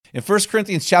In 1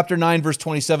 Corinthians chapter 9, verse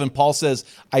 27, Paul says,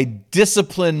 I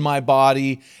discipline my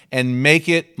body and make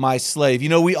it my slave. You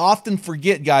know, we often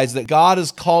forget, guys, that God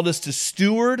has called us to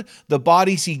steward the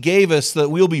bodies he gave us so that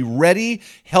we'll be ready,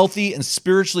 healthy, and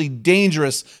spiritually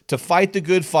dangerous to fight the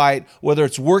good fight, whether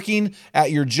it's working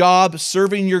at your job,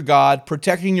 serving your God,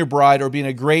 protecting your bride, or being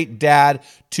a great dad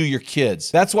to your kids.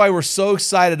 That's why we're so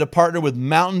excited to partner with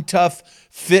Mountain Tough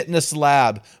Fitness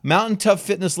Lab. Mountain Tough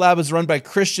Fitness Lab is run by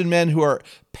Christian men who are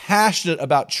passionate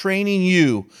about training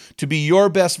you to be your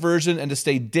best version and to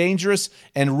stay dangerous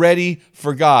and ready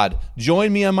for God.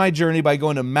 Join me on my journey by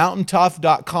going to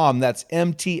mountaintough.com. That's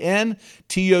MTNTOUGH,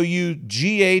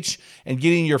 and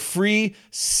getting your free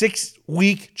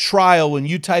 6-week trial when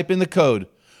you type in the code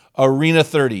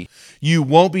ARENA30. You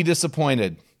won't be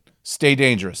disappointed. Stay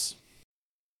dangerous.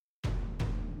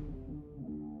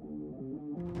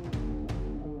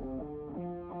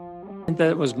 I think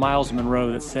that was Miles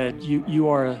Monroe that said, you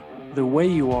are the way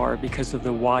you are because of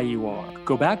the why you are.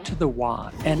 Go back to the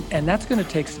why. And that's going to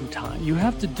take some time. You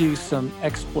have to do some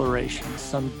exploration,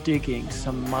 some digging,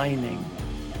 some mining.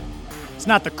 It's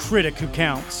not the critic who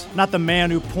counts, not the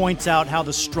man who points out how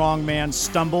the strong man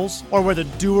stumbles or where the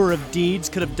doer of deeds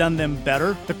could have done them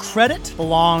better. The credit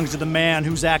belongs to the man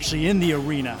who's actually in the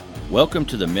arena. Welcome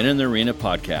to the Men in the Arena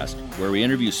podcast, where we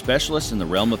interview specialists in the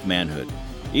realm of manhood.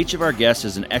 Each of our guests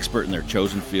is an expert in their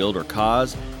chosen field or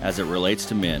cause as it relates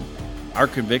to men. Our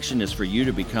conviction is for you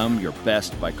to become your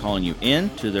best by calling you in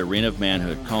to the arena of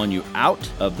manhood, calling you out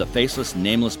of the faceless,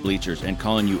 nameless bleachers, and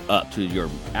calling you up to your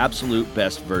absolute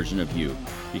best version of you.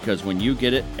 Because when you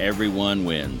get it, everyone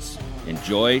wins.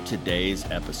 Enjoy today's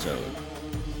episode.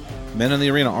 Men in the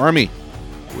Arena Army,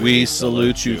 we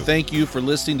salute you. Thank you for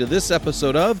listening to this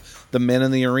episode of the Men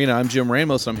in the Arena. I'm Jim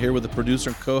Ramos. I'm here with the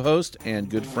producer and co-host and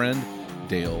good friend,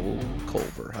 Dale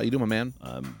Culver. How you doing, my man?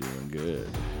 I'm doing good.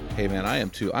 Hey, man, I am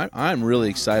too. I'm really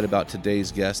excited about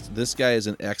today's guest. This guy is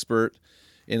an expert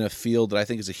in a field that I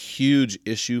think is a huge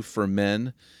issue for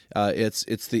men.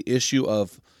 It's the issue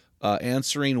of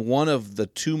answering one of the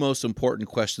two most important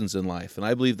questions in life. And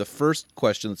I believe the first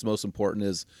question that's most important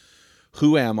is,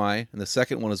 who am I? And the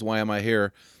second one is, why am I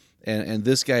here? And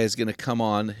this guy is going to come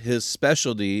on. His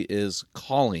specialty is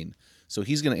calling. So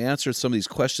he's going to answer some of these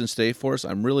questions today for us.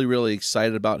 I'm really, really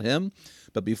excited about him.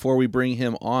 But before we bring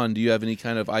him on, do you have any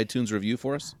kind of iTunes review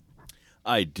for us?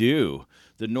 I do.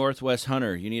 The Northwest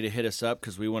Hunter, you need to hit us up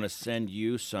because we want to send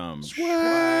you some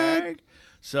Swag.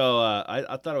 So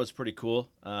I thought it was pretty cool.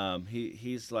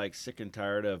 He's like sick and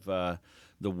tired of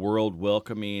the world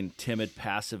welcoming timid,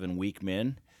 passive, and weak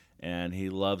men. And he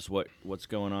loves what's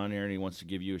going on here, and he wants to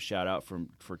give you a shout out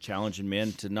for challenging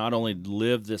men to not only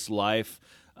live this life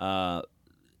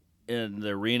in the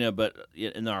arena, but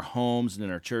in our homes and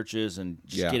in our churches, and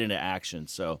just get into action.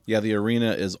 So the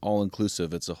arena is all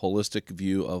inclusive. It's a holistic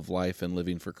view of life and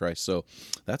living for Christ. So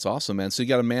that's awesome, man. So you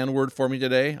got a man word for me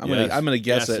today? I'm gonna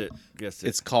guess it. Guess it.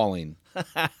 It's calling.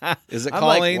 Is it I'm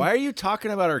calling? Like, why are you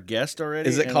talking about our guest already?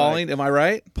 Is it calling? Am I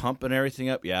right? Pumping everything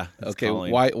up? Yeah. Okay.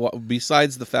 Calling. Why?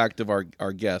 Besides the fact of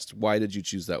our guest, why did you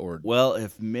choose that word? Well,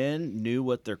 if men knew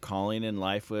what their calling in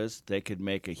life was, they could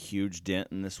make a huge dent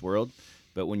in this world.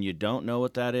 But when you don't know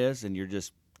what that is, and you're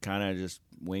just kind of just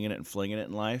winging it and flinging it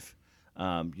in life,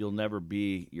 you'll never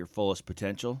be your fullest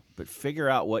potential. But figure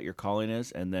out what your calling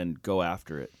is, and then go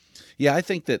after it. Yeah, I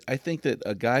think that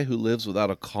a guy who lives without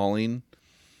a calling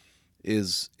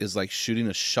is like shooting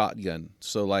a shotgun.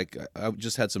 So like I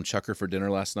just had some chucker for dinner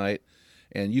last night,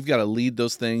 and you've got to lead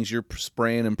those things. You're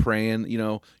spraying and praying,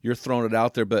 you're throwing it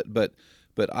out there. But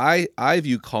I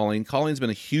view calling. Calling's been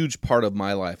a huge part of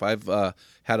my life. I've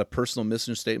had a personal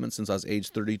mission statement since I was age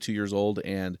 32 years old,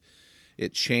 and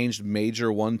it changed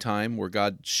major one time where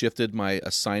God shifted my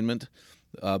assignment,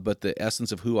 but the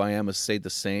essence of who I am has stayed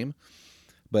the same.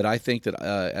 But I think that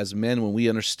as men, when we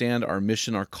understand our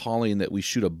mission, our calling, that we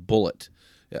shoot a bullet.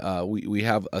 We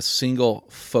have a single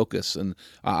focus. And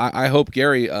I hope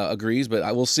Gary agrees, but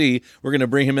I will see. We're going to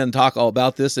bring him in and talk all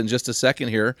about this in just a second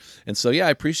here. And so, I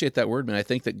appreciate that word, man. I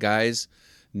think that guys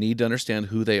need to understand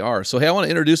who they are. So, hey, I want to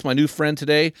introduce my new friend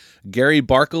today, Gary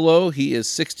Barkalow. He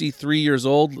is 63 years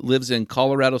old, lives in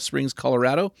Colorado Springs,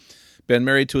 Colorado. Been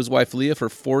married to his wife, Leah, for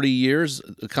 40 years,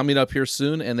 coming up here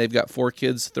soon, and they've got 4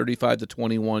 kids, 35 to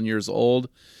 21 years old.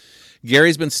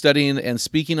 Gary's been studying and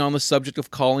speaking on the subject of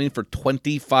calling for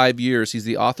 25 years. He's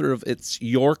the author of It's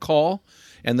Your Call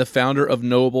and the founder of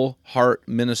Noble Heart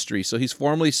Ministry. So he's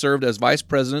formerly served as vice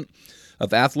president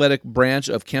of athletic branch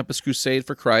of Campus Crusade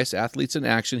for Christ, Athletes in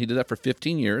Action. He did that for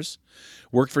 15 years.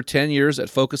 Worked for 10 years at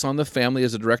Focus on the Family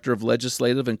as the Director of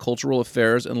Legislative and Cultural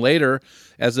Affairs, and later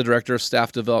as the Director of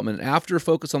Staff Development. After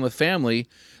Focus on the Family,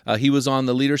 he was on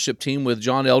the leadership team with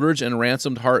John Eldredge and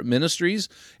Ransomed Heart Ministries,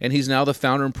 and he's now the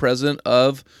founder and president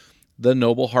of the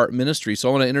Noble Heart Ministry. So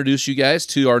I want to introduce you guys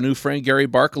to our new friend, Gary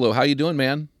Barkalow. How you doing,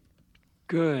 man?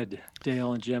 Good,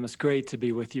 Dale and Jim. It's great to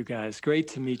be with you guys. Great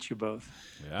to meet you both.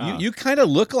 Yeah. You kind of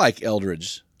look like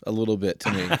Eldredge a little bit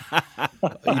to me,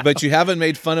 but you haven't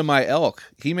made fun of my elk.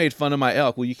 He made fun of my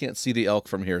elk. Well, you can't see the elk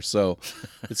from here, so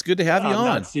it's good to have you on. I'm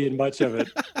not seeing much of it,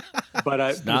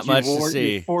 but not much to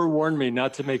see. You forewarned me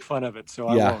not to make fun of it, so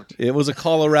I won't. It was a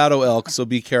Colorado elk, so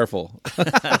be careful.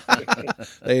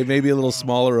 They may be a little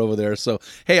smaller over there. So,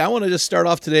 hey, I want to just start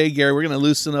off today, Gary. We're going to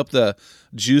loosen up the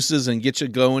juices and get you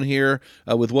going here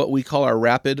with what we call our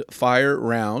rapid fire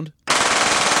round.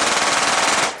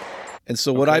 And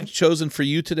so what I've chosen for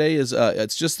you today is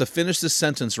it's just the finish this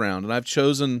sentence round. And I've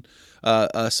chosen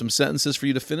some sentences for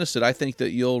you to finish that I think that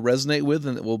you'll resonate with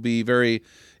and that will be very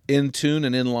in tune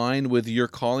and in line with your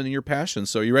calling and your passion.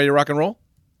 So are you ready to rock and roll?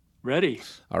 Ready.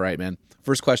 All right, man.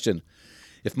 First question.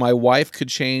 If my wife could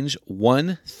change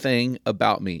one thing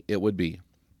about me, it would be?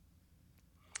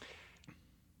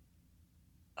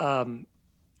 I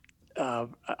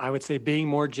would say being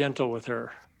more gentle with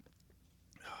her.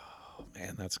 Oh,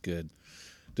 man, that's good.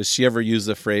 Does she ever use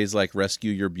the phrase like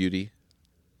rescue your beauty?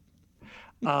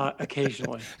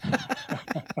 Occasionally.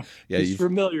 Yeah, He's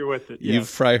familiar with it. Yes.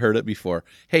 You've probably heard it before.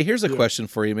 Hey, here's a question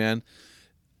for you, man.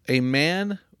 A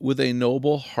man with a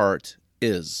noble heart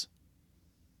is?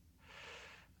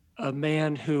 A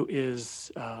man who is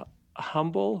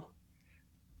humble,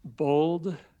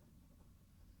 bold,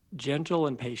 gentle,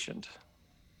 and patient.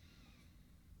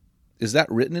 Is that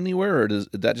written anywhere, or does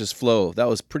that just flow? That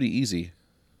was pretty easy.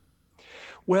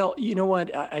 Well, you know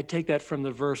what? I take that from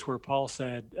the verse where Paul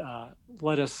said,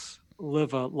 let us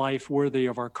live a life worthy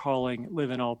of our calling, live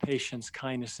in all patience,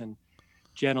 kindness, and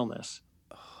gentleness.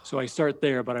 So I start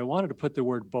there, but I wanted to put the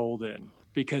word bold in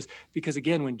because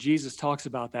again, when Jesus talks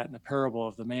about that in the parable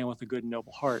of the man with a good and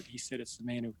noble heart, he said it's the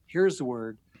man who hears the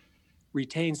word,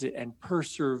 retains it, and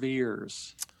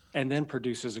perseveres, and then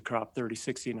produces a crop 30,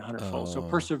 60, and 100-fold. So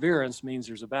perseverance means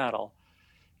there's a battle.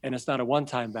 And it's not a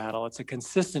one-time battle. It's a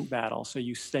consistent battle. So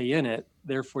you stay in it.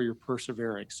 Therefore, you're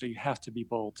persevering. So you have to be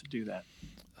bold to do that.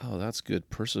 Oh, that's good.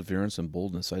 Perseverance and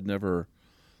boldness. I'd never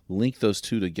linked those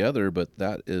two together, but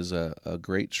that is a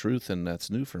great truth, and that's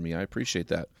new for me. I appreciate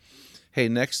that. Hey,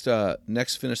 next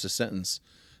finish the sentence.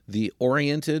 The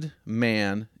oriented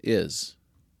man is?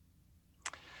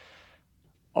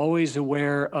 Always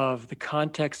aware of the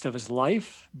context of his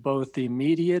life, both the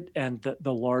immediate and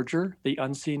the larger, the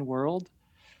unseen world.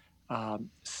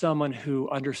 Someone who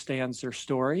understands their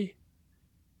story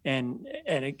and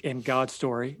God's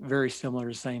story, very similar,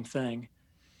 the same thing,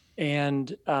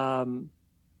 and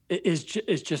is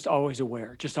just always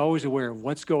aware of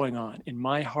what's going on in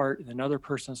my heart, in another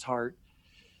person's heart,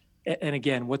 and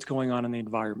again, what's going on in the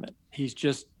environment. He's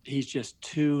just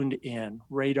tuned in.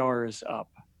 Radar is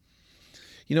up.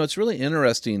 You know, it's really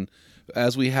interesting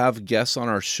as we have guests on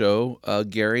our show,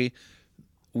 Gary.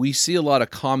 We see a lot of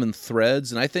common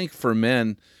threads, and I think for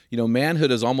men, you know,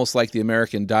 manhood is almost like the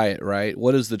American diet, right?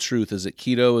 What is the truth? Is it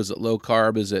keto? Is it low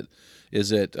carb? Is it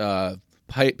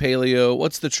paleo?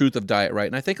 What's the truth of diet, right?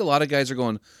 And I think a lot of guys are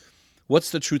going,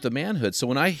 what's the truth of manhood? So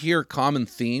when I hear common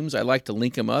themes, I like to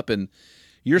link them up, and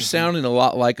you're sounding a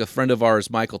lot like a friend of ours,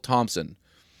 Michael Thompson,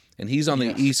 and he's on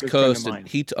the East Coast, and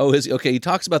he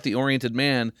talks about the oriented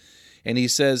man, and he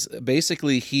says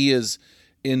basically he is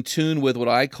in tune with what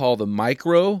I call the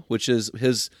micro, which is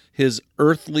his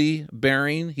earthly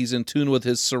bearing. He's in tune with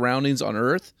his surroundings on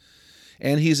earth,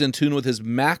 and he's in tune with his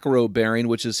macro bearing,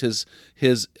 which is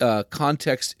his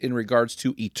context in regards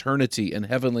to eternity and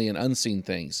heavenly and unseen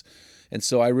things. And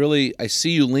so I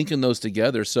see you linking those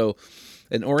together. So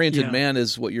an oriented man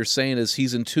is what you're saying is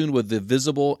he's in tune with the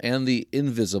visible and the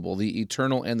invisible, the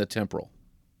eternal and the temporal.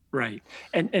 Right.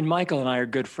 And Michael and I are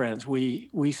good friends.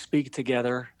 We speak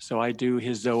together. So I do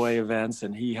his Zoe events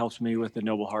and he helps me with the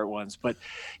Noble Heart ones. But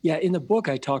yeah, in the book,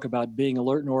 I talk about being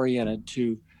alert and oriented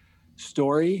to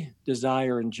story,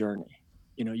 desire, and journey.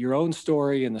 You know, your own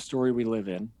story and the story we live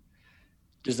in.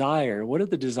 Desire, what are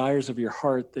the desires of your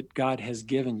heart that God has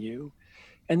given you?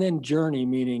 And then journey,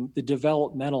 meaning the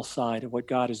developmental side of what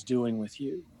God is doing with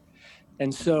you.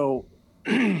 And so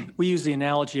we use the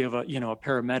analogy of a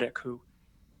paramedic who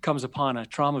comes upon a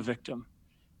trauma victim.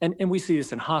 And we see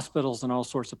this in hospitals and all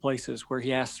sorts of places where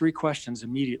he asks 3 questions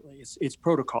immediately. It's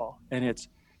protocol. And it's,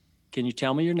 can you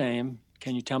tell me your name?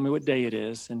 Can you tell me what day it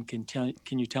is? And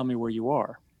can you tell me where you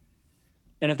are?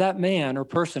 And if that man or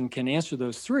person can answer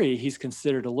those three, he's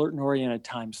considered alert and oriented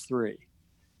times three.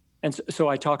 And so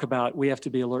I talk about we have to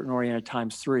be alert and oriented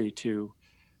times three to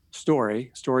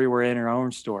story we're in our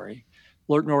own story,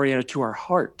 alert and oriented to our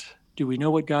heart. Do we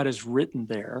know what God has written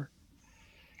there?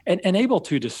 And able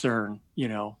to discern,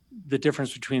 the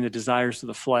difference between the desires of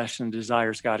the flesh and the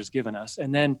desires God has given us.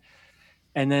 And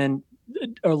then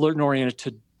alert and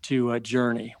oriented to a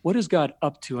journey. What is God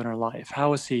up to in our life?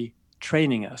 How is he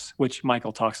training us? Which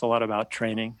Michael talks a lot about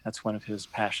training. That's one of his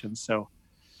passions. So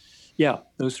yeah,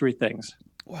 those three things.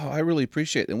 Wow, I really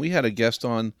appreciate it. And we had a guest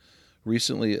on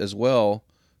recently as well,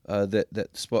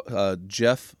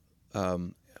 Jeff,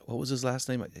 what was his last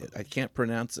name? I can't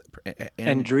pronounce it.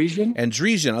 Andresian?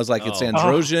 Andresian. I was like, it's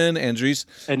Androsian.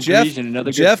 Andresian,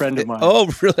 another good friend of mine.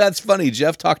 Oh, really? That's funny.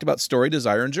 Jeff talked about story,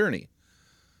 desire, and journey.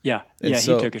 Yeah, he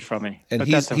took it from me. And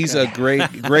he's a great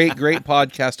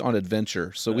podcast on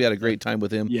adventure. So we had a great time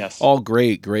with him. Yes. All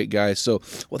great guys. So,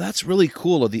 well, that's really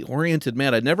cool. The oriented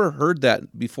man. I'd never heard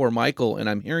that before, Michael, and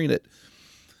I'm hearing it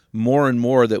more and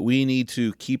more that we need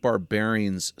to keep our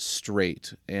bearings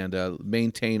straight and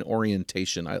maintain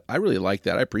orientation. I really like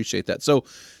that. I appreciate that. So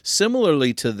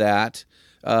similarly to that,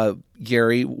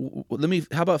 Gary,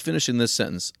 how about finishing this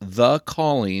sentence? The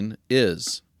calling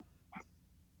is...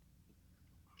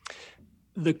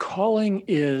 The calling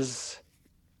is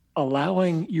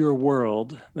allowing your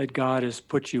world that God has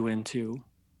put you into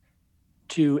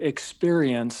to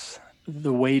experience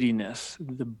the weightiness,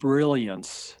 the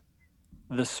brilliance,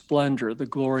 the splendor, the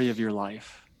glory of your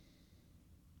life.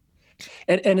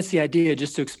 And it's the idea,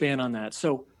 just to expand on that.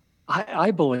 So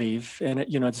I believe, and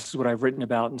this is what I've written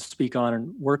about and speak on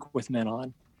and work with men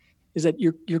on, is that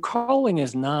your calling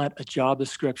is not a job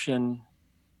description,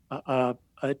 a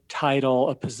title,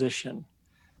 a position.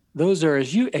 Those are,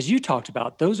 as you talked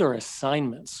about, those are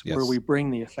assignments. Yes. Where we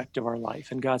bring the effect of our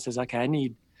life. And God says, okay, I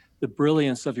need the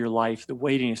brilliance of your life, the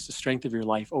weightiness, the strength of your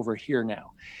life over here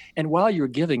now. And while you're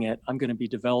giving it, I'm going to be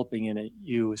developing in it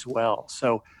you as well.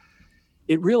 So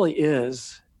it really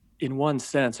is, in one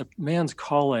sense, a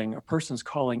person's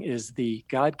calling is the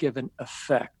God-given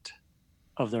effect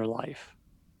of their life.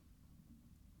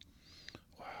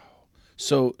 Wow.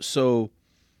 So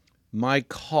my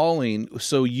calling,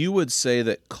 so you would say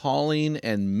that calling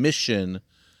and mission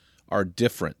are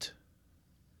different?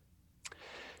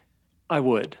 I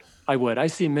would. I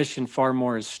see mission far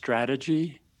more as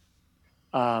strategy,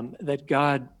 that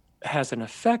God has an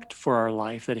effect for our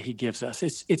life that he gives us.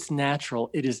 It's natural.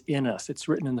 It is in us. It's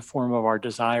written in the form of our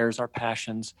desires, our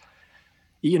passions.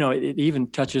 It even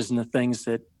touches in the things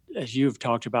that, as you've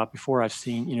talked about before, I've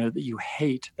seen, that you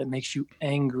hate, that makes you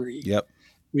angry. Yep.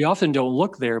 We often don't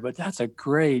look there, but that's a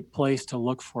great place to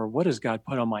look for. What has God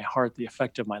put on my heart, the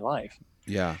effect of my life?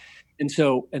 Yeah. And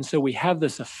so we have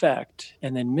this effect,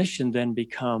 and then mission then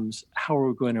becomes, how are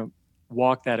we going to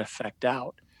walk that effect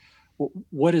out?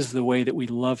 What is the way that we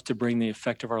love to bring the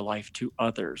effect of our life to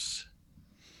others?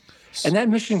 And that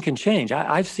mission can change.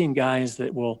 I've seen guys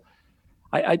that will,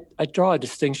 I draw a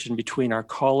distinction between our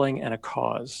calling and a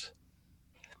cause.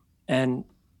 And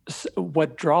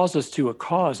what draws us to a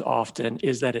cause often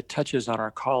is that it touches on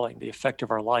our calling, the effect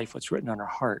of our life, what's written on our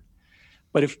heart.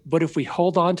 But if we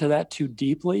hold on to that too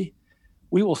deeply,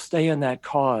 we will stay in that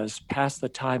cause past the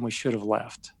time we should have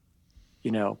left,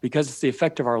 because it's the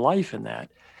effect of our life in that.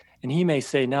 And he may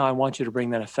say, now I want you to bring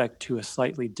that effect to a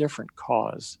slightly different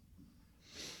cause.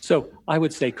 So I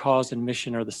would say cause and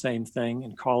mission are the same thing,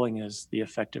 and calling is the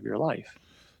effect of your life.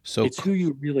 So it's who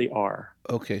you really are.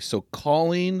 Okay, so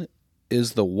calling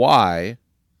is the why,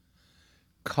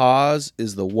 cause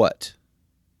is the what.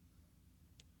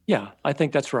 Yeah, I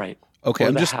think that's right. Okay,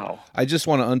 I just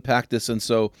want to unpack this, and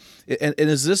so, and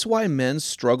is this why men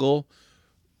struggle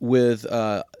with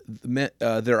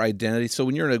their identity? So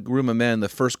when you're in a room of men, the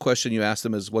first question you ask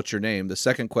them is, "What's your name?" The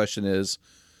second question is,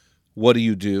 "What do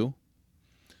you do?"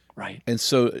 Right. And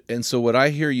so what I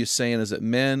hear you saying is that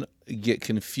men get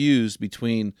confused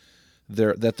between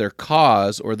their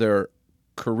cause or their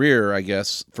career, I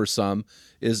guess, for some,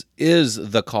 is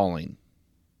the calling.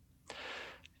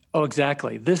 Oh,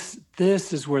 exactly. This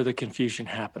is where the confusion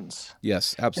happens.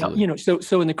 Yes, absolutely. Now,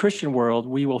 so in the Christian world,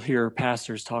 we will hear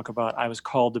pastors talk about, I was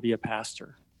called to be a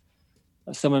pastor.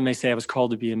 Someone may say I was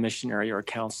called to be a missionary or a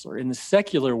counselor. In the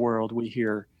secular world, we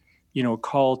hear,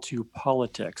 call to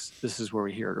politics. This is where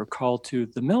we hear it, or call to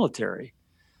the military,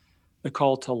 the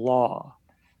call to law.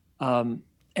 And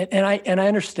I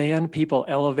understand people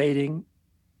elevating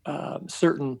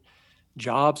certain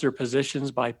jobs or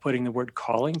positions by putting the word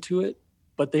calling to it.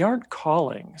 But they aren't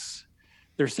callings.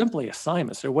 They're simply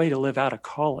assignments. They're a way to live out a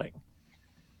calling.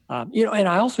 And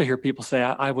I also hear people say,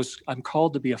 I'm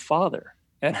called to be a father.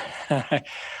 And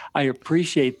I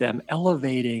appreciate them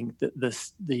elevating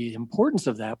the importance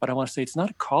of that. But I want to say it's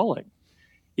not a calling.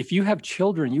 If you have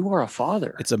children, you are a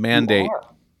father. It's a mandate.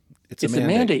 It's a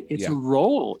mandate. It's a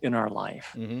role in our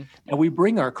life. Mm-hmm. And we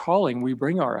bring our calling, we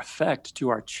bring our effect to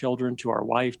our children, to our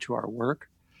wife, to our work.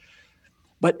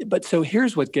 But so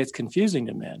here's what gets confusing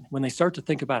to men. When they start to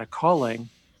think about a calling,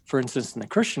 for instance, in the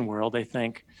Christian world, they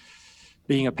think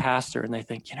being a pastor, and they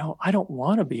think, I don't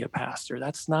want to be a pastor.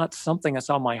 That's not something that's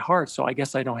on my heart. So I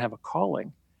guess I don't have a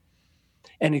calling.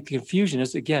 And the confusion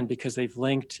is, again, because they've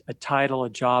linked a title, a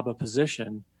job, a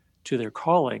position to their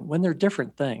calling when they're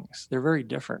different things. They're very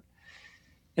different.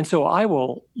 And so I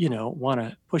will, want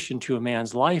to push into a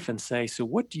man's life and say, so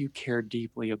what do you care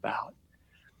deeply about?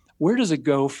 Where does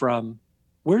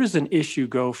an issue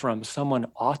go from someone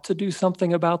ought to do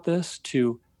something about this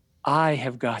to I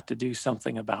have got to do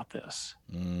something about this?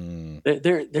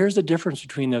 There's a difference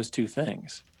between those two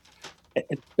things,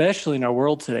 especially in our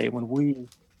world today when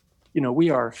we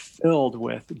are filled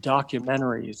with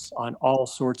documentaries on all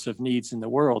sorts of needs in the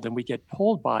world, and we get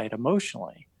pulled by it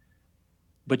emotionally.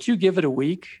 But you give it a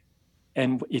week,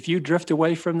 and if you drift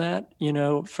away from that,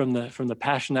 from the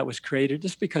passion that was created,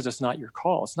 just because it's not your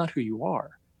call, it's not who you are.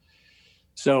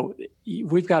 So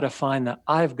we've got to find the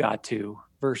I've got to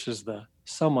versus the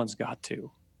someone's got to.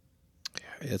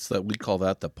 It's that we call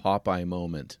that the Popeye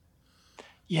moment.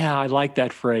 Yeah, I like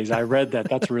that phrase. I read that.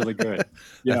 That's really good.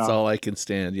 Yeah. That's all I can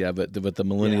stand. Yeah, but the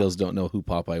millennials don't know who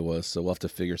Popeye was, so we'll have to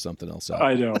figure something else out.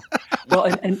 I know.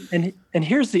 Well, and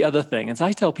here's the other thing. As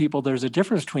I tell people, there's a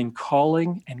difference between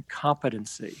calling and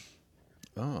competency.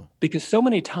 Oh. Because so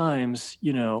many times,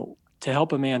 to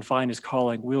help a man find his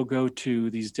calling, we'll go to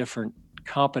these different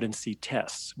competency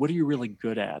tests. What are you really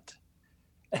good at?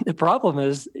 And the problem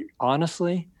is,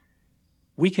 honestly,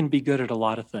 we can be good at a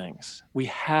lot of things. We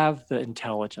have the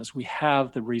intelligence. We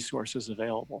have the resources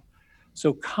available.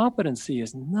 So competency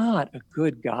is not a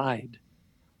good guide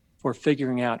for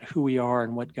figuring out who we are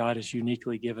and what God has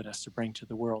uniquely given us to bring to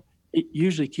the world. It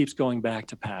usually keeps going back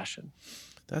to passion.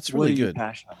 That's really good.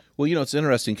 Passionate? Well, it's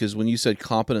interesting because when you said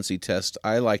competency test,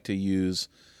 I like to use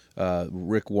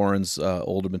Rick Warren's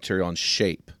older material on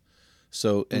shape.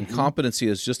 So, and competency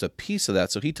is just a piece of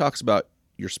that. So he talks about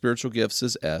your spiritual gifts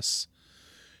is S,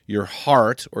 your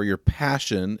heart or your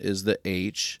passion is the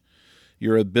H,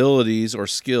 your abilities or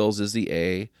skills is the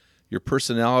A, your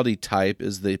personality type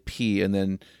is the P, and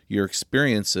then your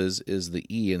experiences is the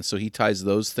E. And so he ties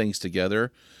those things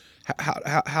together.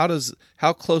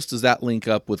 How close does that link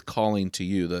up with calling to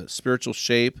you? The spiritual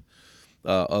shape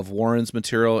of Warren's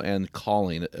material and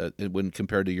calling when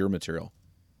compared to your material?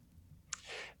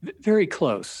 Very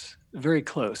close. Very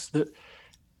close.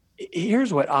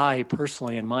 Here's what I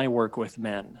personally, in my work with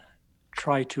men,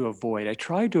 try to avoid. I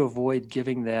try to avoid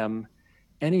giving them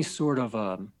any sort of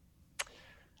a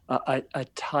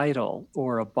title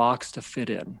or a box to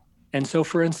fit in. And so,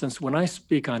 for instance, when I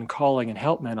speak on calling and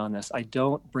help men on this, I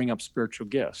don't bring up spiritual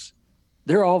gifts.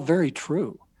 They're all very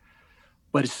true.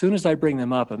 But as soon as I bring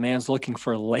them up, a man's looking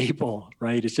for a label,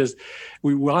 right? It's just,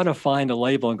 we want to find a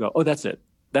label and go, oh, that's it.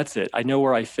 That's it. I know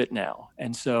where I fit now.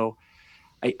 And so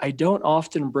I don't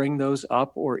often bring those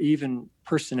up, or even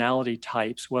personality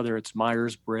types, whether it's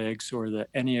Myers-Briggs or the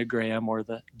Enneagram or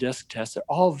the DISC test. They're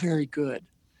all very good.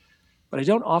 But I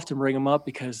don't often bring them up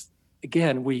because,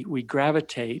 again, we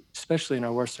gravitate, especially in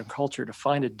our Western culture, to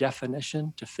find a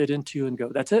definition to fit into and go,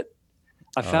 that's it.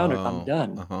 I found it. I'm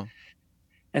done. Uh-huh.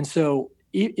 And so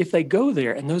if they go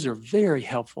there, and those are very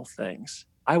helpful things,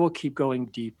 I will keep going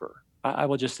deeper. I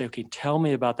will just say, okay, tell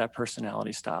me about that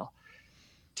personality style.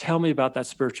 Tell me about that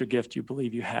spiritual gift you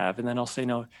believe you have. And then I'll say,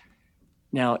 no,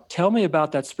 now tell me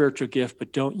about that spiritual gift,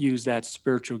 but don't use that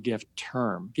spiritual gift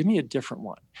term. Give me a different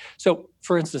one. So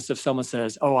for instance, if someone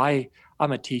says, oh,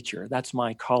 I'm a teacher, that's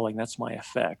my calling, that's my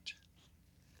effect.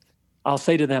 I'll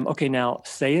say to them, okay, now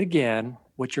say it again.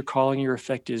 What your calling, your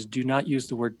effect is, do not use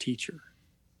the word teacher.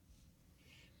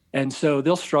 And so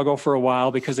they'll struggle for a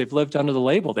while because they've lived under the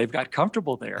label. They've got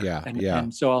comfortable there.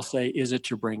 And so I'll say, is it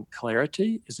to bring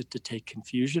clarity? Is it to take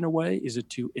confusion away? Is it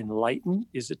to enlighten?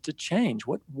 Is it to change?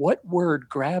 What word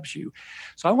grabs you?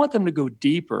 So I want them to go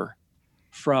deeper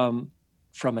from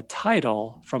a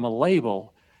title, from a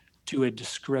label, to a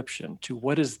description, to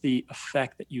what is the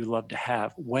effect that you love to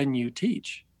have when you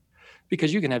teach.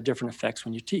 Because you can have different effects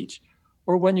when you teach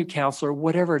or when you counsel or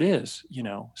whatever it is,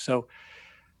 So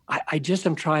I just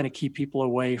am trying to keep people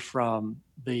away from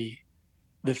the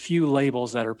few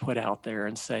labels that are put out there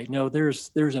and say, no, there's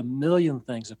a million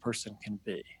things a person can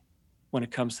be when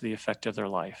it comes to the effect of their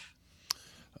life.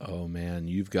 Oh man,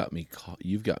 you've got me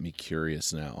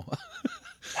curious now.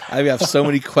 I have so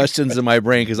many questions in my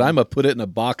brain because I'm a put it in a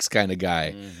box kind of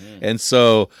guy. And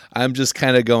so I'm just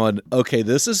kind of going, okay,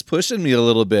 this is pushing me a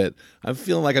little bit. I'm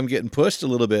feeling like I'm getting pushed a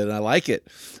little bit and I like it.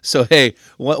 So, hey,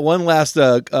 one last,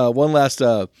 well,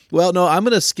 no, I'm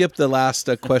going to skip the last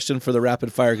question for the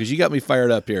rapid fire because you got me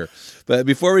fired up here. But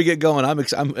before we get going,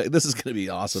 this is going to be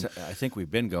awesome. I think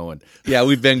we've been going. Yeah,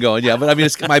 we've been going. Yeah, but I mean,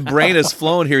 my brain is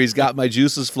flowing here. He's got my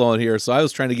juices flowing here. So I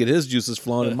was trying to get his juices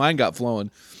flowing and mine got flowing.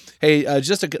 Hey,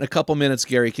 just a couple minutes,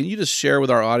 Gary. Can you just share with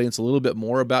our audience a little bit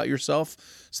more about yourself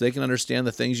so they can understand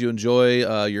the things you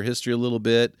enjoy, your history a little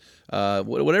bit,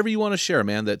 whatever you want to share,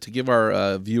 man, to give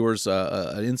our viewers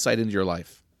an insight into your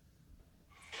life?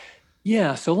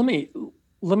 Yeah. So let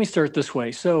me start this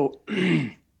way. So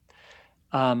when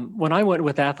I went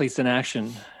with Athletes in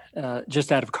Action,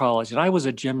 just out of college, and I was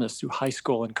a gymnast through high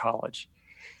school and college.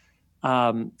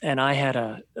 And I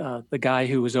had the guy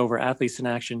who was over Athletes in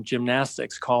Action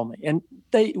Gymnastics call me, and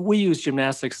we use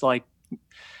gymnastics like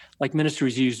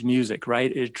ministries use music,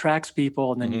 right? It attracts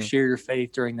people, and then you share your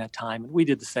faith during that time. And we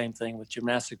did the same thing with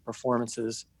gymnastic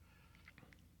performances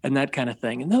and that kind of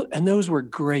thing. And those were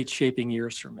great shaping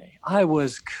years for me. I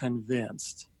was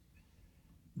convinced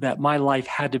that my life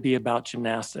had to be about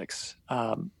gymnastics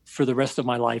for the rest of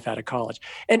my life out of college,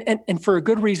 and for a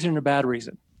good reason and a bad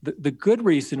reason. The good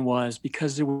reason was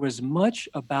because there was much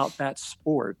about that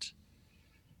sport.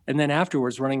 And then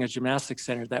afterwards, running a gymnastics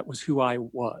center, that was who I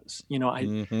was.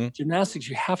 Gymnastics,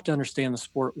 you have to understand the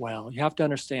sport well. You have to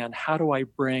understand, how do I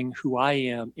bring who I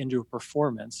am into a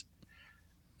performance?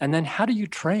 And then how do you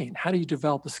train? How do you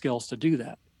develop the skills to do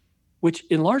that? Which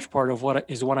in large part of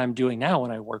what I'm doing now when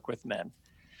I work with men.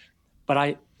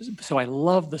 So I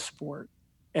love the sport.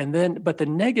 But the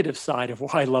negative side of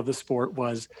why I love the sport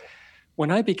was, when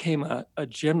I became a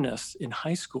gymnast in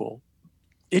high school,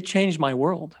 it changed my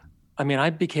world. I mean, I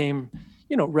became,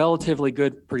 relatively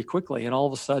good pretty quickly. And all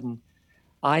of a sudden,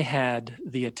 I had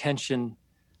the attention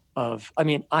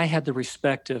I had the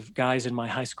respect of guys in my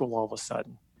high school all of a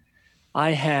sudden.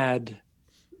 I had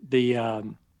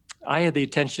the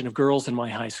attention of girls in my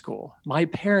high school. My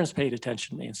parents paid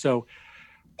attention to me. And so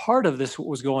part of this, what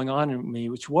was going on in me,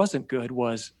 which wasn't good,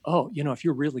 was, if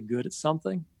you're really good at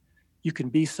something, you can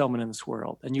be someone in this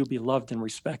world and you'll be loved and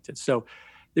respected. So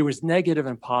there was negative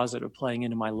and positive playing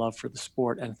into my love for the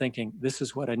sport and thinking, this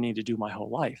is what I need to do my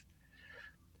whole life.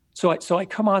 So I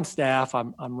come on staff,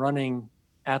 I'm running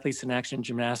Athletes in Action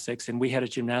Gymnastics, and we had a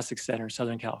gymnastics center in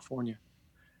Southern California.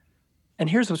 And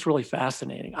here's what's really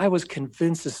fascinating. I was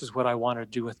convinced this is what I wanted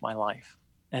to do with my life.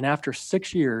 And after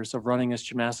 6 years of running this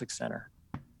gymnastics center,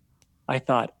 I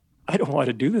thought, I don't want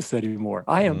to do this anymore.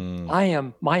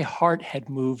 My heart had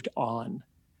moved on.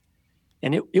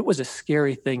 And it was a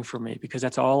scary thing for me because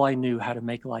that's all I knew, how to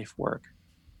make life work.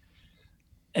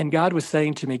 And God was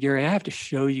saying to me, Gary, I have to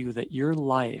show you that your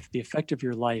life, the effect of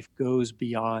your life, goes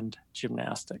beyond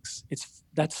gymnastics.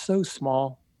 That's so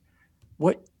small.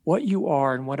 What you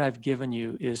are and what I've given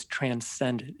you is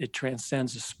transcendent. It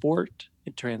transcends a sport.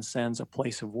 It transcends a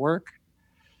place of work.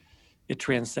 It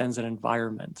transcends an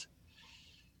environment.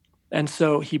 And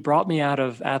so he brought me out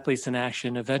of Athletes in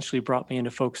Action, eventually brought me into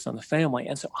Focus on the Family.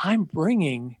 And so I'm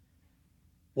bringing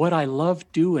what I love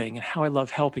doing and how I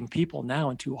love helping people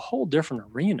now into a whole different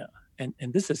arena. And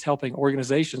this is helping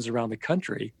organizations around the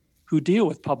country who deal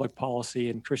with public policy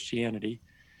and Christianity.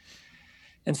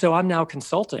 And so I'm now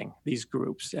consulting these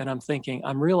groups, and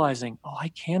I'm realizing, I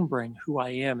can bring who I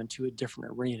am into a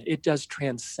different arena. It does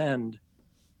transcend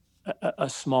a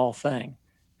small thing.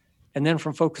 And then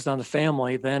from Focus on the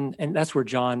Family, and that's where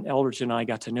John Eldridge and I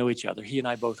got to know each other. He and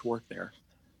I both worked there.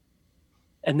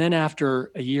 And then after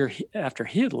a year, after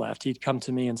he had left, he'd come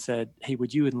to me and said, hey,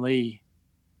 would you and Lee,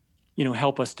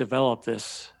 help us develop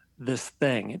this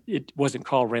thing? It wasn't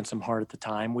called Ransom Heart at the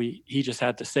time. He just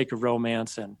had the Sacred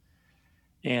Romance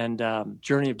and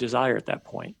Journey of Desire at that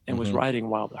point, and was writing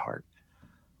Wild at Heart.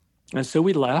 And so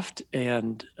we left,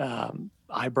 and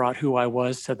I brought who I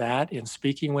was to that in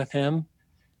speaking with him,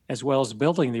 as well as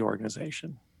building the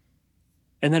organization.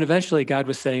 And then eventually God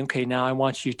was saying, okay, now I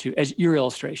want you to, as your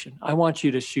illustration, I want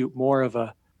you to shoot more of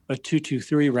a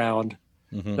 2-2-3 round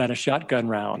than a shotgun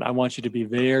round. I want you to be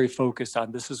very focused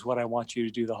on, this is what I want you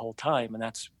to do the whole time. And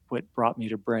that's what brought me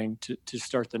to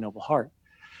start the Noble Heart.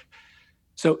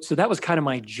 So that was kind of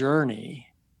my journey.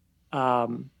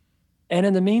 And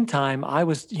in the meantime, I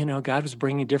was, God was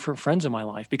bringing different friends in my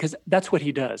life, because that's what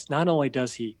he does. Not only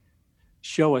does he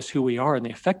show us who we are and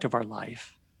the effect of our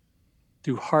life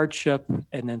through hardship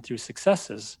and then through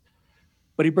successes,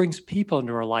 but he brings people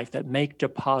into our life that make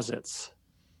deposits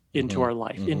into our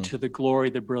life, into the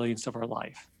glory, the brilliance of our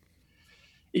life.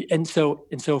 And so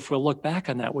if we'll look back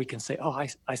on that, we can say, oh,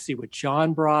 I see what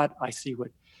John brought. I see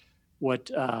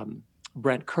what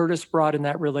Brent Curtis brought in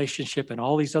that relationship, and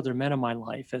all these other men in my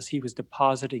life as he was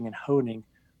depositing and honing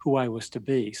who I was to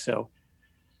be. So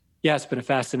yeah, it's been a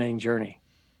fascinating journey.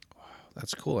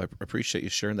 That's cool. I appreciate you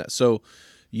sharing that. So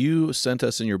you sent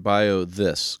us in your bio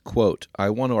this quote, I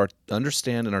want to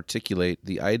understand and articulate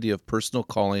the idea of personal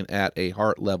calling at a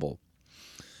heart level.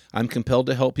 I'm compelled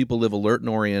to help people live alert and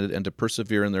oriented and to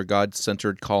persevere in their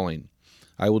God-centered calling.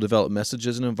 I will develop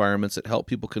messages and environments that help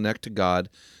people connect to God,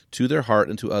 to their heart,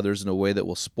 and to others in a way that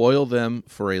will spoil them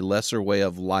for a lesser way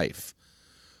of life.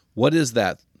 What is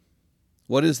that?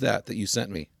 What is that you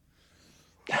sent me?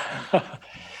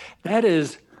 That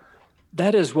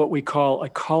is what we call a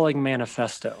calling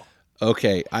manifesto.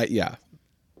 Okay, yeah.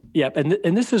 Yeah,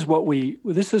 and this is what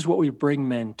we bring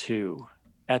men to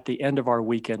at the end of our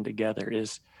weekend together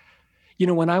is,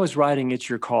 when I was writing It's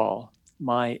Your Call,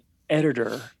 my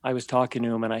editor, I was talking to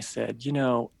him and I said,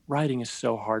 writing is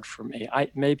so hard for me.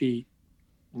 Maybe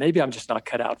I'm just not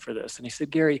cut out for this. And he said,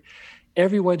 Gary,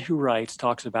 everyone who writes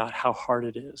talks about how hard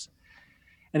it is.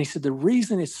 And he said, the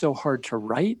reason it's so hard to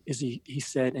write is he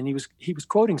said, and he was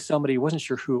quoting somebody, he wasn't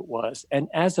sure who it was. And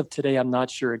as of today, I'm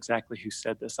not sure exactly who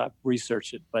said this. I've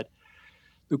researched it, but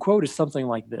the quote is something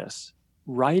like this: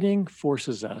 writing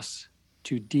forces us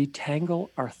to detangle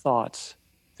our thoughts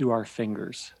through our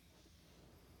fingers.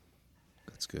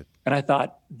 That's good. And I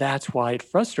thought, that's why it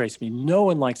frustrates me. No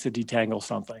one likes to detangle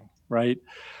something, right?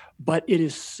 But it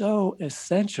is so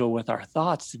essential with our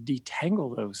thoughts to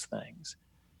detangle those things.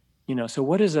 So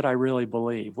what is it I really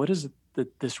believe? What is it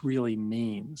that this really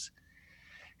means?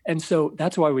 And so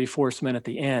that's why we force men at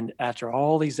the end, after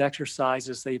all these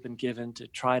exercises they've been given, to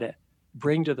try to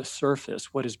bring to the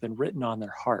surface what has been written on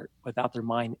their heart without their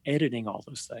mind editing all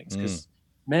those things. Because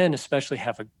men especially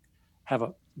have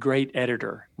a great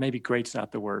editor. Maybe great's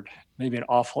not the word. Maybe an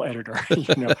awful editor,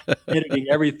 editing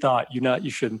every thought. You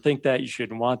shouldn't think that. You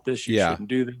shouldn't want this. You shouldn't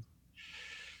do this.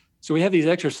 So we have these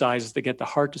exercises that get the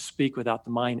heart to speak without the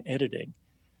mind editing.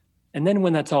 And then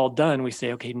when that's all done, we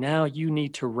say, okay, now you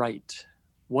need to write.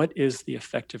 What is the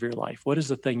effect of your life? What is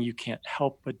the thing you can't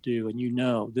help but do?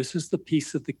 And this is the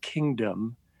piece of the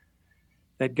kingdom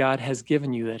that God has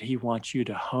given you that he wants you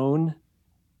to hone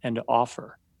and to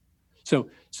offer. So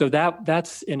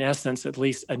that's in essence at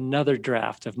least another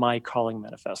draft of my calling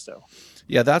manifesto.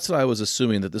 Yeah, that's what I was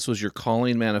assuming, that this was your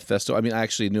calling manifesto. I mean, I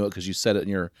actually knew it because you said it in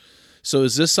your... So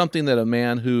is this something that a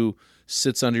man who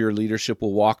sits under your leadership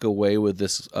will walk away with,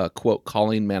 this quote,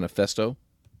 calling manifesto?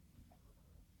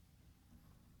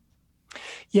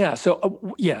 Yeah.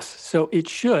 So yes. So it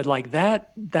should, like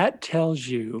that tells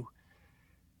you,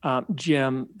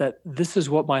 Jim, that this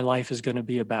is what my life is going to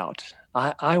be about.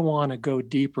 I want to go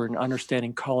deeper in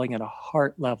understanding calling at a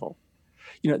heart level.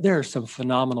 There are some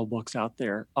phenomenal books out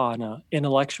there on an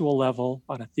intellectual level,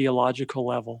 on a theological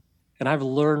level, and I've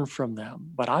learned from them.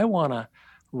 But I want to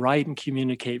write and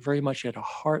communicate very much at a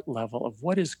heart level of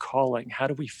what is calling, how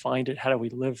do we find it, how do we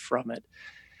live from it.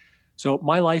 So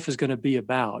my life is going to be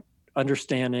about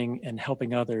understanding and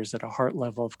helping others at a heart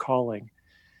level of calling.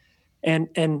 And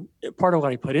part of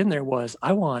what I put in there was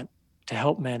I want to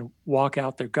help men walk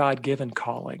out their God-given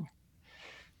calling,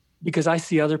 because I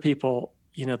see other people,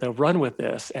 they'll run with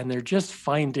this and they're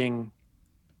trying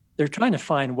to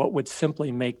find what would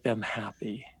simply make them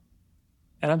happy.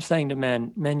 And I'm saying to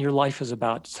men, your life is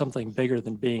about something bigger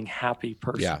than being happy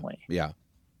personally. Yeah.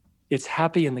 It's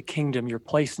happy in the kingdom, your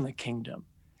place in the kingdom.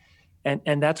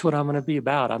 And that's what I'm going to be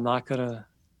about. I'm not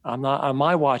on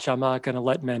my watch, I'm not going to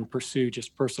let men pursue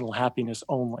just personal happiness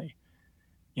only.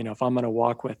 If I'm going to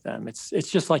walk with them, it's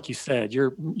just like you said,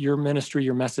 your ministry,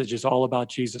 your message is all about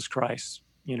Jesus Christ,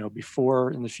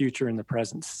 before, in the future, in the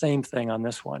present. Same thing on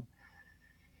this one.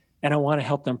 And I want to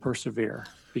help them persevere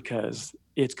because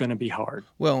it's going to be hard.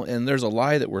 Well, and there's a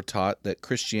lie that we're taught that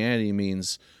Christianity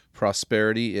means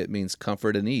prosperity, it means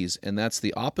comfort and ease, and that's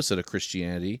the opposite of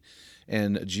Christianity.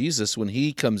 And Jesus, when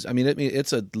he comes,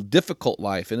 it's a difficult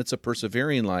life and it's a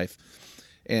persevering life,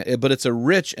 but it's a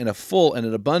rich and a full and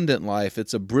an abundant life.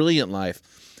 It's a brilliant life.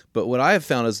 But what I have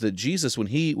found is that Jesus, when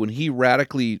he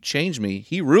radically changed me,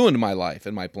 he ruined my life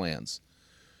and my plans.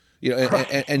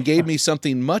 And gave me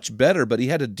something much better, but he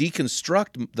had to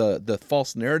deconstruct the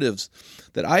false narratives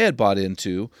that I had bought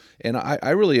into. And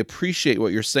I really appreciate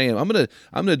what you're saying. I'm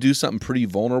gonna do something pretty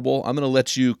vulnerable. I'm gonna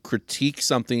let you critique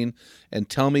something and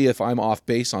tell me if I'm off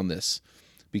base on this,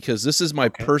 because this is my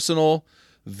personal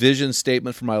vision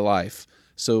statement for my life.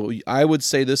 So I would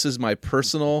say this is my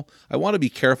personal. I want to be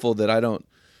careful that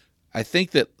I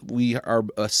think that we are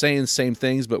saying same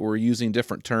things, but we're using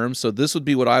different terms. So this would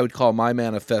be what I would call my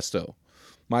manifesto.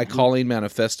 my calling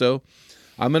manifesto.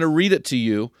 I'm going to read it to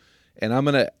you, and I'm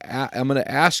going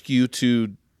to ask you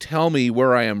to tell me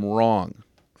where I am wrong.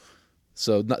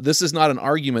 So this is not an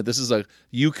argument. This is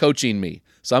you coaching me.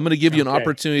 So I'm going to give you an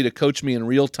opportunity to coach me in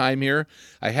real time here.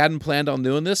 I hadn't planned on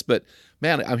doing this, but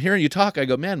man, I'm hearing you talk. I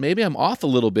go, man, maybe I'm off a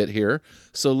little bit here.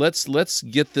 So let's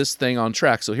get this thing on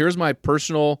track. So here's my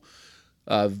personal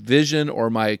vision or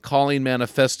my calling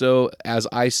manifesto as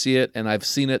I see it, and I've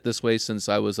seen it this way since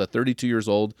I was 32 years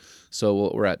old.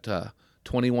 So we're at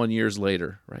 21 years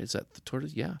later, right? Is that the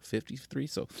tortoise? Yeah, 53.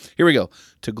 So here we go.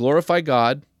 To glorify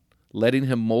God, letting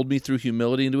him mold me through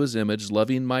humility into his image,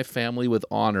 loving my family with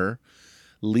honor,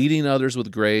 leading others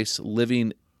with grace,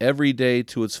 living every day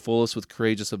to its fullest with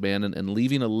courageous abandon, and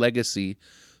leaving a legacy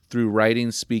through writing,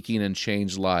 speaking, and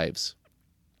changed lives.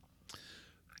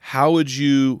 How would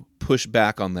you push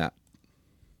back on that?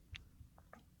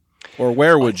 Or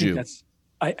where would you?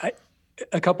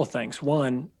 A couple things.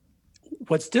 One,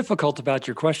 what's difficult about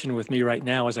your question with me right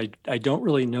now is I don't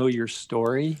really know your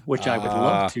story, which I would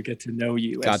love to get to know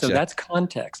you. Gotcha. And so that's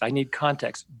context. I need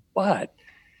context. But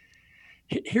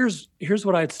here's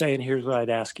what I'd say, and here's what I'd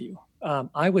ask you.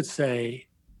 I would say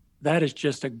that is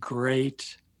just a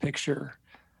great picture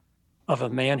of a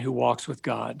man who walks with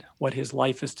God, what his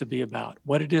life is to be about,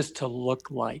 what it is to look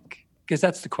like. Because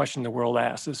that's the question the world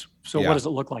asks is, what does it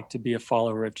look like to be a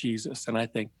follower of Jesus? And I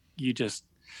think you just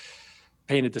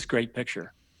painted this great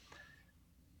picture.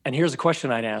 And here's a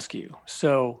question I'd ask you.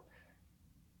 So,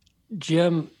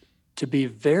 Jim, to be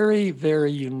very,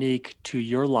 very unique to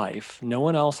your life, no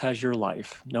one else has your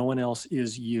life, no one else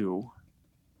is you.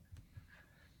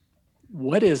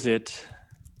 What is it,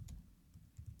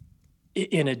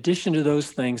 in addition to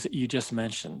those things that you just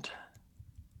mentioned,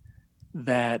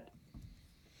 that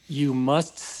you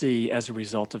must see as a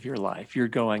result of your life? You're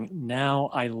going, now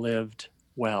I lived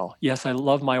well. Yes, I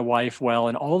love my wife well,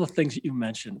 and all the things that you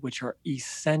mentioned, which are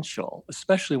essential,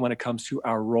 especially when it comes to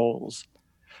our roles.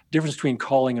 Difference between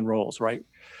calling and roles, right?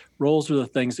 Roles are the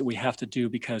things that we have to do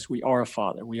because we are a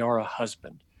father, we are a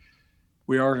husband,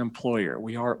 we are an employer,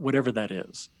 we are whatever that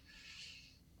is.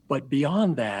 But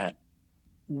beyond that,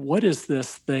 what is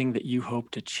this thing that you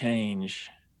hope to change?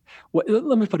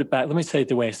 Let me put it back. Let me say it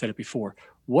the way I said it before.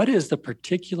 What is the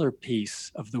particular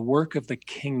piece of the work of the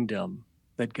kingdom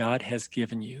that God has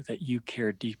given you that you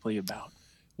care deeply about?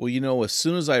 Well, as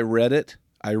soon as I read it,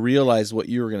 I realized what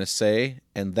you were going to say,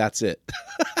 and that's it.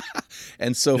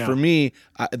 And so for me,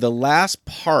 the last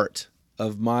part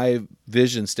of my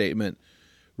vision statement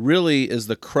really is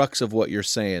the crux of what you're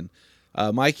saying.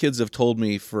 My kids have told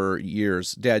me for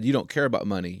years, Dad, you don't care about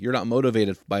money. You're not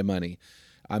motivated by money.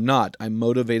 I'm not. I'm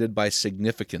motivated by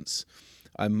significance.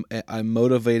 I'm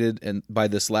motivated and by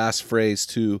this last phrase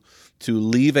to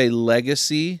leave a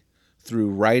legacy through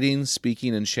writing,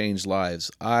 speaking, and change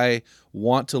lives. I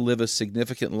want to live a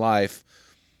significant life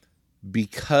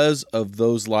because of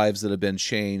those lives that have been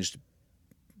changed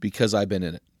because I've been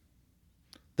in it.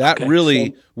 That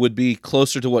really would be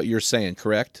closer to what you're saying,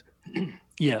 correct?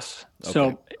 Yes. Okay.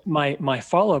 So my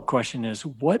follow-up question is,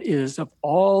 what is, of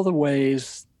all the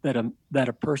ways that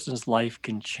a person's life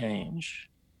can change,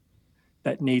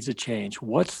 that needs a change,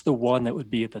 what's the one that would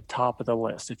be at the top of the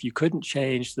list? If you couldn't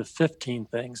change the 15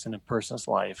 things in a person's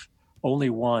life, only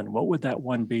one, what would that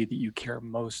one be that you care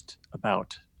most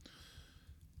about?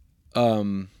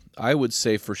 I would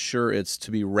say for sure it's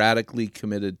to be radically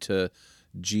committed to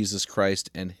Jesus Christ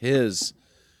and his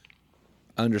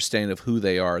understanding of who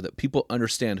they are, that people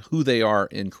understand who they are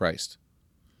in Christ.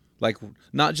 Like,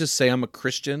 not just say I'm a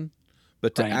Christian,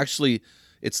 but to actually,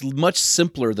 it's much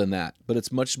simpler than that, but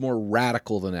it's much more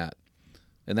radical than that.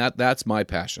 And that's my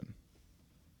passion.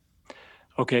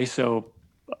 Okay, so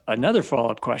another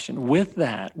follow-up question. With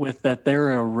that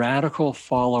they're a radical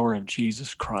follower of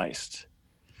Jesus Christ,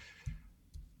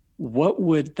 what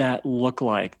would that look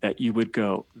like that you would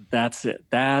go, that's it.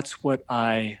 That's what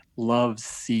I love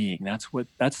seeing.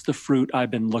 That's the fruit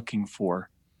I've been looking for.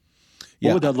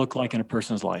 What would that look like in a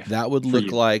person's life? That would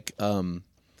look like the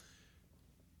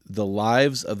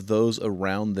lives of those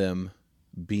around them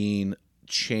being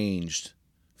changed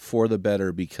for the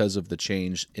better because of the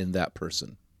change in that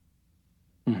person.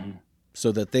 Mm-hmm.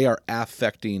 So that they are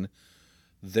affecting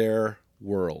their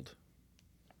world.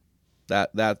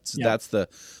 That's the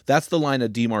line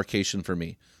of demarcation for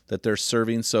me, that they're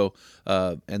serving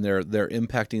and they're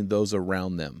impacting those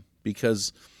around them,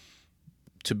 because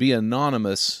to be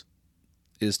anonymous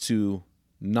is to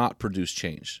not produce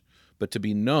change, but to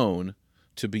be known,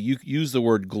 you use the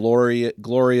word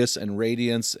glorious and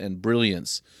radiance and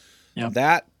brilliance. Yep.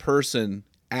 That person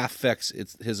affects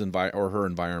his or her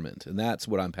environment, and that's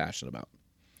what I'm passionate about.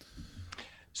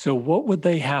 So what would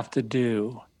they have to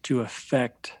do to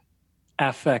affect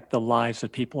the lives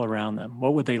of people around them?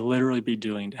 What would they literally be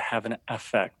doing to have an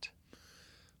effect?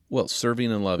 Well,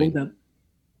 serving and loving.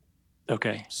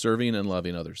 Okay. Serving and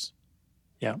loving others.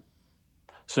 Yeah.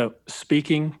 So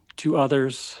speaking to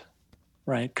others,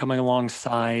 right? Coming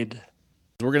alongside.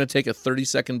 We're going to take a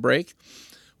 30-second break.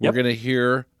 We're going to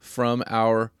hear from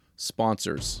our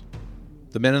sponsors.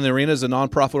 The Men in the Arena is a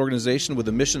nonprofit organization with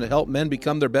a mission to help men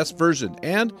become their best version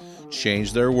and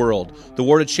change their world. The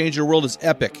war to change your world is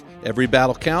epic. Every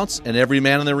battle counts, and every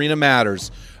man in the arena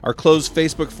matters. Our closed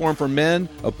Facebook forum for men,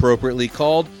 appropriately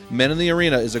called Men in the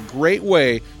Arena, is a great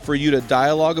way for you to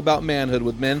dialogue about manhood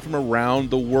with men from around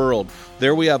the world.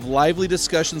 There we have lively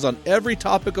discussions on every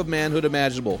topic of manhood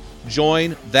imaginable.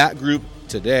 Join that group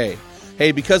today.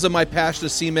 Hey, because of my passion to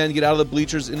see men get out of the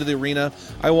bleachers into the arena,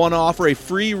 I want to offer a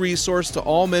free resource to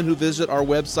all men who visit our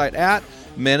website at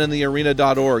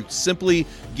meninthearena.org. Simply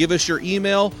give us your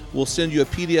email. We'll send you a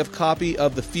PDF copy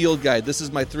of the field guide. This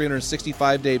is my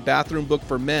 365-day bathroom book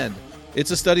for men. It's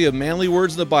a study of manly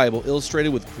words in the Bible illustrated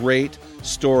with great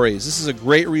stories. This is a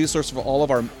great resource for all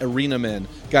of our arena men.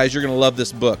 Guys, you're going to love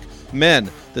this book. Men,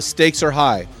 the stakes are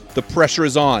high. The pressure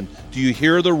is on. Do you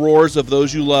hear the roars of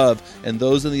those you love and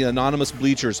those in the anonymous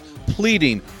bleachers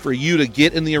pleading for you to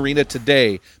get in the arena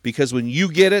today? Because when you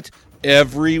get it,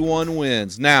 everyone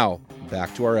wins. Now,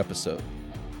 back to our episode.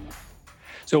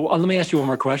 So let me ask you one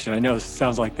more question. I know this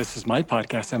sounds like this is my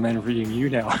podcast. I'm interviewing you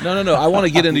now. No. I want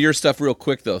to get into your stuff real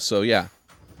quick, though. So, yeah.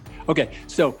 Okay.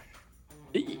 So,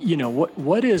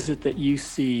 what is it that you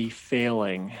see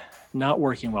failing, not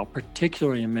working well,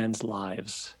 particularly in men's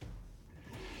lives,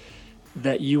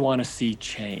 that you want to see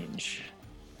change?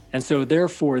 And so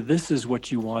therefore, this is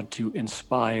what you want to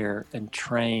inspire and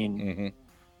train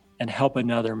and help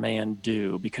another man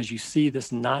do, because you see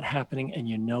this not happening and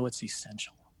you know it's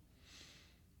essential.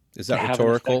 Is that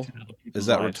rhetorical? Is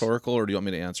that rhetorical, or do you want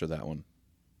me to answer that one?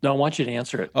 No, I want you to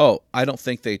answer it. Oh, I don't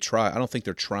think they try. I don't think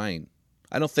they're trying.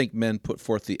 I don't think men put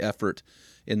forth the effort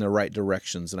in the right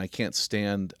directions, and I can't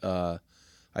stand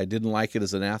I didn't like it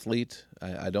as an athlete.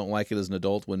 I don't like it as an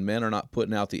adult. When men are not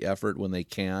putting out the effort when they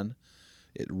can,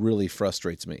 it really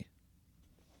frustrates me.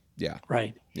 Yeah.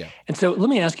 Right. Yeah. And so let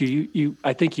me ask you,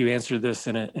 I think you answered this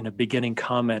in a beginning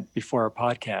comment before our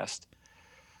podcast.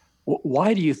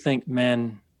 Why do you think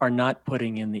men are not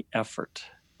putting in the effort?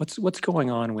 What's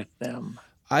going on with them?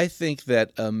 I think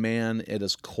that a man at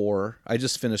his core, I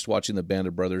just finished watching the Band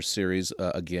of Brothers series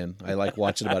again. I like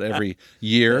watching about every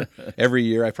year. Every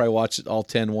year, I probably watch it all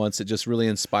 10 once. It just really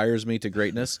inspires me to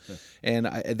greatness. And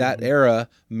that era,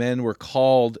 men were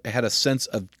called, had a sense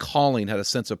of calling, had a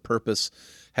sense of purpose,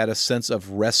 had a sense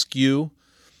of rescue,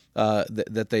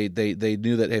 that they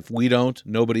knew that if we don't,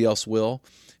 nobody else will.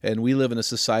 And we live in a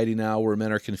society now where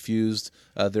men are confused,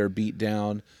 they're beat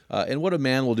down. And what a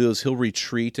man will do is he'll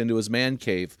retreat into his man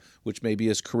cave, which may be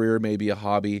his career, may be a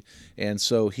hobby. And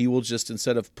so he will just,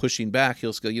 instead of pushing back, he'll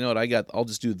just go, you know what, I'll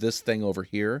just do this thing over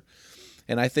here.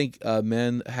 And I think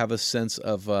men have a sense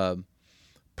of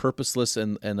purposeless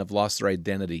and have lost their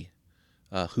identity,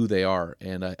 who they are.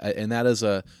 And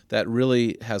that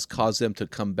really has caused them to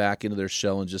come back into their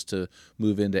shell and just to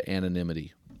move into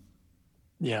anonymity.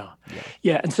 Yeah.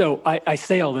 And so I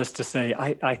say all this to say,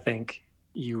 I think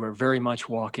you are very much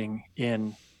walking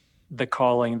in the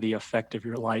calling, the effect of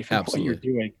your life and Absolutely. what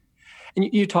you're doing.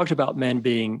 And you talked about men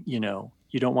being, you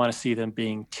don't want to see them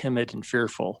being timid and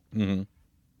fearful. Mm-hmm.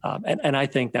 And I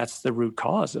think that's the root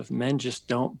cause of men just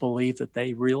don't believe that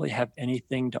they really have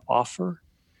anything to offer.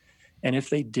 And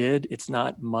if they did, it's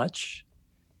not much.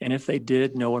 And if they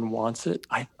did, no one wants it.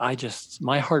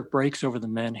 My heart breaks over the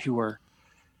men who are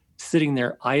sitting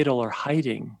there idle or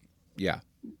hiding. Yeah.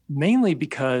 Mainly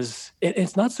because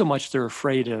it's not so much they're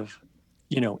afraid of,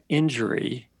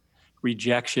 injury,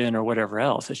 rejection, or whatever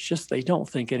else. It's just they don't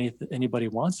think anybody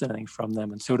wants anything from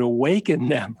them. And so to awaken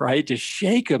them, right, to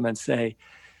shake them and say,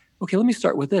 okay, let me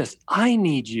start with this. I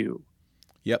need you.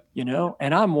 Yep.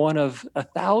 And I'm one of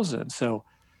 1,000. So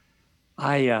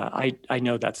I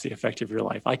know that's the effect of your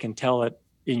life. I can tell it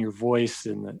in your voice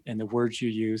and the words you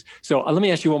use. So let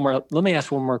me ask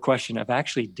one more question of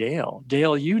actually Dale.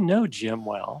 Dale, you know Jim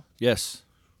well. Yes.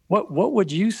 What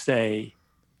would you say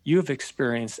you have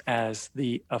experienced as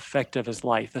the effect of his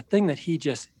life? The thing that he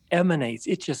just emanates,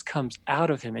 it just comes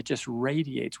out of him. It just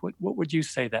radiates. What would you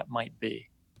say that might be?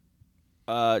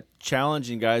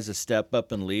 Challenging guys to step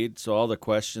up and lead. So all the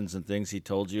questions and things he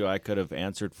told you, I could have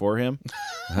answered for him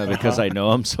because I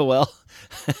know him so well.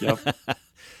 Yep.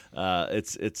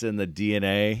 It's in the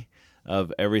DNA.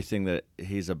 of everything that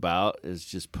he's about is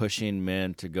just pushing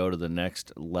men to go to the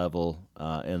next level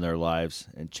in their lives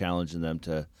and challenging them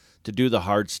to do the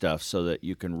hard stuff so that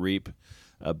you can reap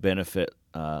a benefit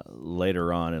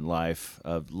later on in life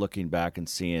of looking back and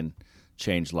seeing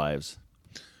changed lives.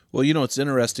 Well, it's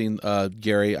interesting,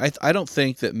 Gary. I don't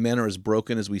think that men are as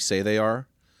broken as we say they are.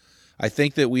 I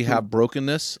think that we have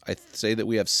brokenness. I say that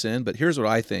we have sin, but here's what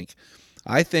I think.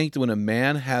 I think that when a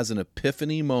man has an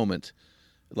epiphany moment,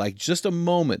 like just a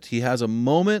moment, he has a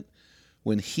moment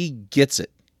when he gets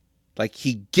it. Like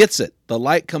he gets it. The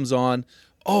light comes on.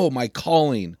 Oh, my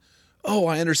calling. Oh,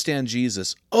 I understand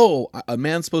Jesus. Oh, a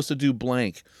man's supposed to do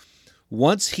blank.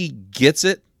 Once he gets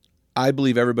it, I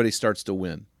believe everybody starts to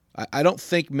win. I don't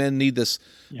think men need this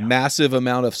massive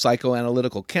amount of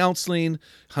psychoanalytical counseling,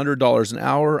 $100 an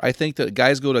hour. I think that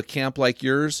guys go to a camp like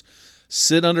yours,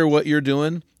 sit under what you're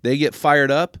doing, they get fired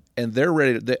up, and they're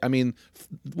ready to,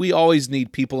 we always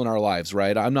need people in our lives,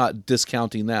 right? I'm not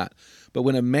discounting that. But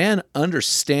when a man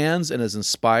understands and is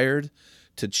inspired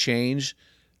to change,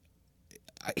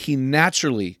 he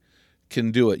naturally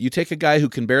can do it. You take a guy who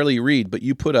can barely read, but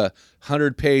you put a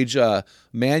 100-page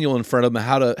manual in front of him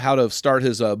how to start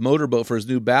his motorboat for his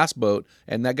new bass boat,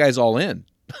 and that guy's all in.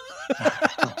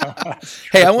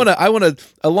 Hey, I want to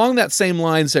along that same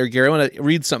lines there, Gary. I want to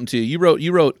read something to you.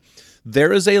 You wrote,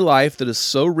 "There is a life that is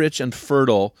so rich and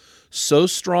fertile, so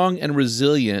strong and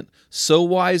resilient, so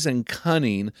wise and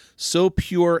cunning, so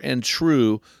pure and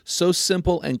true, so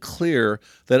simple and clear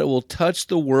that it will touch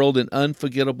the world in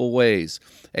unforgettable ways.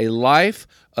 A life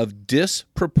of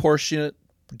disproportionate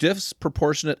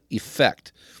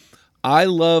effect." I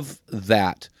love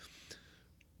that.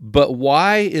 But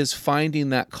why is finding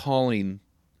that calling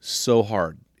so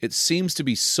hard? It seems to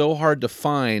be so hard to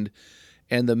find,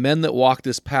 and the men that walk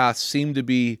this path seem to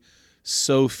be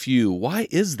so few. Why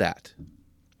is that?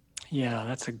 Yeah,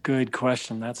 that's a good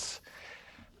question. That's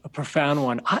a profound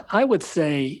one. I would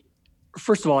say,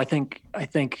 first of all, I think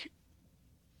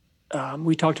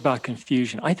we talked about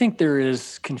confusion. I think there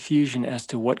is confusion as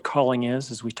to what calling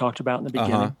is, as we talked about in the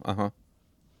beginning.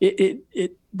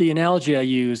 The analogy I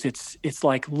use, it's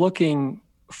like looking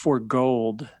for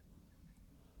gold,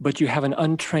 but you have an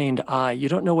untrained eye. You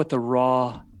don't know what the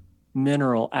raw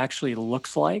mineral actually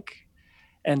looks like.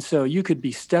 And so you could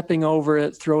be stepping over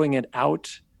it, throwing it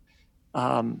out,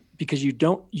 because you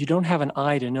don't have an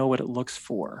eye to know what it looks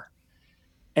for.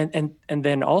 And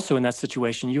then also in that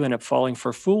situation, you end up falling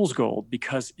for fool's gold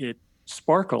because it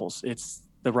sparkles. It's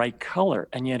the right color,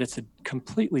 and yet it's a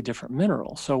completely different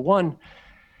mineral. So one,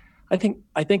 I think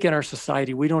in our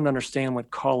society, we don't understand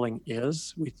what calling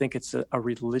is. We think it's a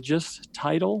religious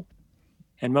title.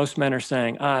 And most men are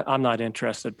saying, I'm not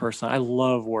interested personally. I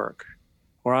love work,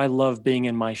 or I love being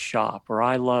in my shop, or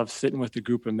I love sitting with a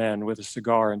group of men with a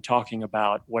cigar and talking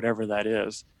about whatever that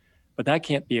is. But that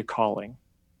can't be a calling.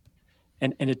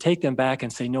 And to take them back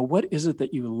and say, no, what is it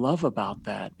that you love about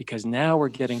that? Because now we're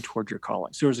getting toward your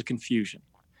calling. So there's a confusion.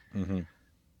 Mm-hmm.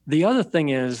 The other thing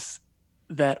is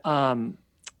that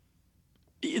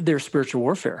there's spiritual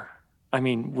warfare.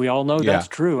 We all know that's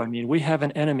true. We have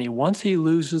an enemy. Once he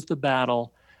loses the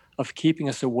battle of keeping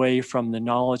us away from the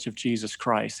knowledge of Jesus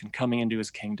Christ and coming into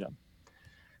his kingdom,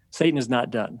 Satan is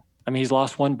not done. He's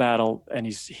lost one battle, and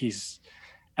he's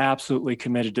absolutely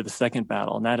committed to the second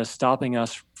battle, and that is stopping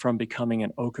us from becoming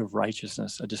an oak of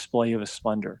righteousness, a display of his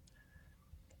splendor,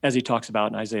 as he talks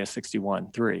about in Isaiah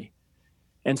 61:3.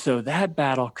 And so that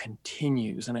battle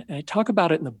continues. And I talk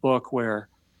about it in the book where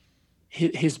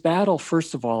his battle,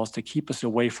 first of all, is to keep us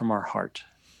away from our heart,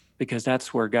 because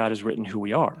that's where God has written who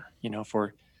we are.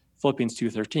 For Philippians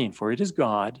 2:13, for it is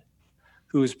God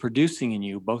who is producing in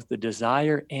you both the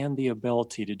desire and the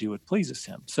ability to do what pleases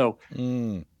him. So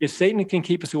if Satan can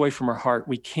keep us away from our heart,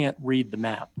 we can't read the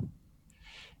map.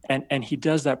 And he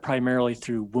does that primarily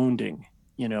through wounding,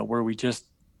 where we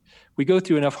go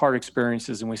through enough hard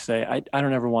experiences and we say, I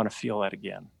don't ever want to feel that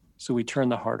again. So we turn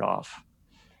the heart off.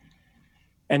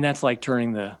 And that's like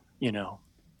turning the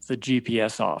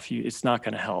GPS off. It's not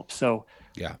going to help. So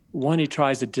one, he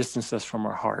tries to distance us from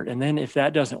our heart. And then if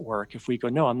that doesn't work, if we go,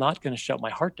 no, I'm not going to shut my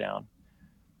heart down,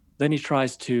 then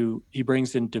he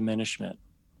brings in diminishment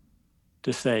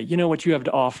to say, what you have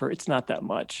to offer, it's not that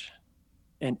much.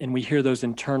 And we hear those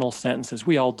internal sentences.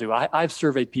 We all do. I've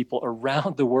surveyed people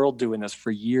around the world doing this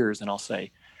for years, and I'll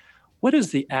say, what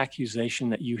is the accusation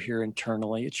that you hear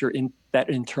internally? It's that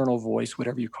internal voice,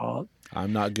 whatever you call it.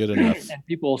 I'm not good enough. And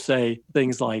people will say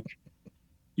things like,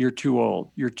 you're too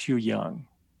old, you're too young.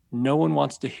 No one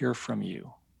wants to hear from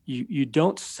you. You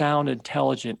don't sound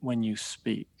intelligent when you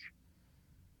speak.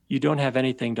 You don't have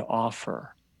anything to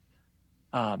offer.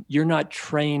 You're not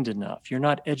trained enough. You're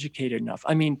not educated enough.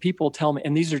 I mean, people tell me,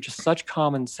 and these are just such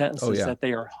common sentences that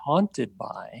they are haunted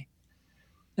by.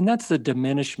 And that's the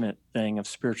diminishment thing of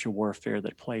spiritual warfare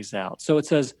that plays out. So it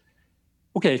says,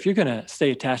 okay, if you're going to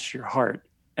stay attached to your heart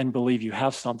and believe you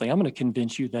have something, I'm going to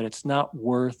convince you that it's not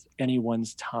worth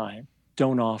anyone's time.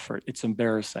 Don't offer it. It's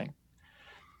embarrassing.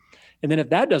 And then if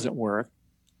that doesn't work,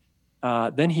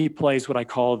 then he plays what I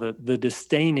call the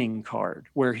disdaining card,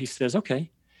 where he says,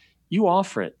 okay, you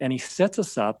offer it. And he sets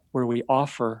us up where we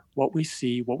offer what we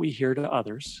see, what we hear to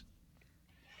others.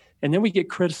 And then we get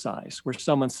criticized, where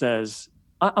someone says,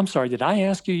 I'm sorry, did I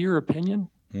ask you your opinion?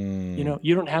 You know,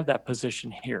 you don't have that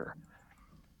position here.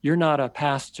 You're not a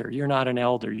pastor. You're not an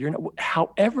elder. You're not,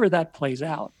 however that plays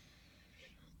out.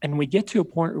 And we get to a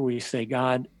point where we say,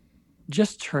 God,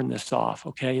 just turn this off,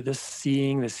 okay? This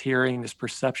seeing, this hearing, this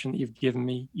perception that you've given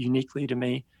me uniquely to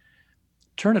me,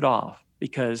 turn it off.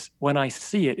 Because when I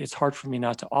see it, it's hard for me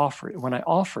not to offer it. When I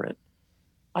offer it,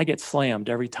 I get slammed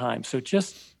every time. So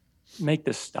just make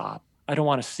this stop. I don't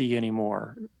want to see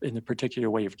anymore in the particular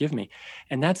way you've given me.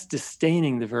 And that's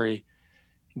disdaining the very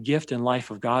gift and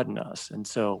life of God in us. And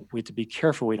so we have to be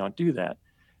careful we don't do that.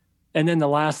 And then the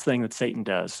last thing that Satan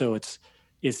does, so it's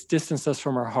distance us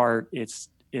from our heart. It's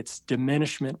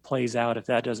diminishment plays out if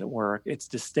that doesn't work. It's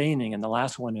disdaining. And the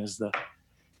last one is the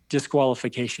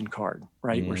disqualification card,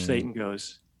 right? Where Satan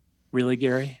goes, really,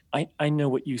 Gary? I know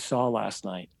what you saw last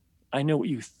night. I know what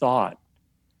you thought.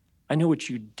 I know what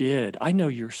you did. I know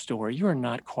your story. You are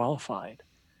not qualified.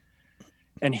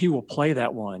 And he will play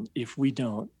that one if we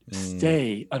don't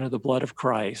stay under the blood of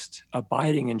Christ,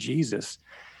 abiding in Jesus.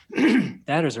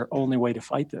 That is our only way to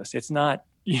fight this. It's not,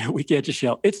 we can't just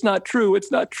yell, it's not true, it's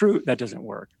not true. That doesn't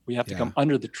work. We have to come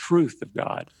under the truth of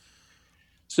God.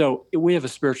 So we have a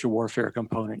spiritual warfare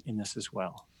component in this as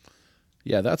well.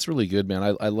 Yeah, that's really good,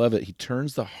 man. I love it. He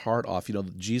turns the heart off.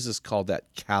 Jesus called that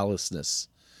callousness.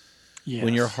 Yes.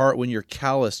 When you're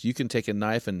calloused, you can take a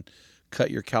knife and cut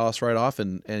your callus right off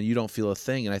and you don't feel a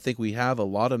thing. And I think we have a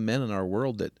lot of men in our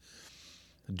world that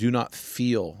do not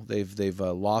feel. They've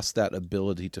lost that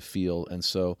ability to feel. And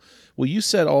so, well, you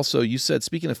said,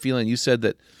 speaking of feeling, you said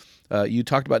that you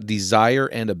talked about desire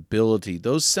and ability.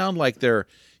 Those sound like they're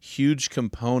huge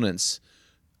components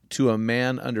to a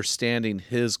man understanding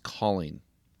his calling.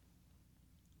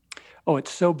 Oh,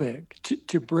 it's so big.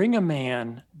 To bring a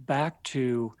man back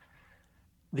to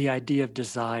the idea of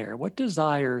desire. What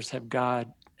desires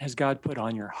has God put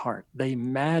on your heart? They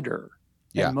matter.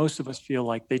 Yeah. And most of us feel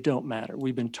like they don't matter.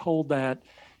 We've been told that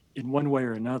in one way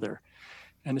or another.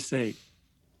 And to say,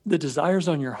 the desires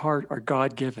on your heart are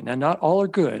God-given. And not all are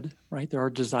good, right? There are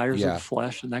desires of the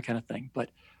flesh and that kind of thing. But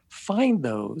find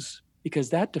those,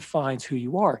 because that defines who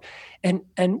you are. And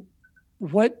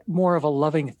what more of a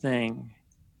loving thing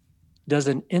does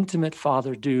an intimate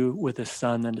father do with a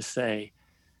son than to say,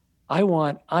 I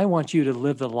want you to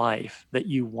live the life that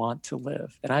you want to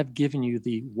live. And I've given you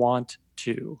the want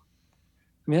to.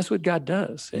 I mean, that's what God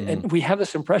does. And we have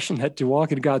this impression that to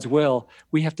walk in God's will,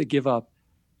 we have to give up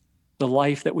the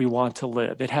life that we want to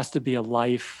live. It has to be a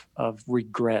life of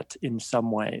regret in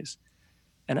some ways.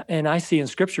 And I see in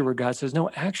Scripture where God says, no,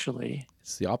 actually,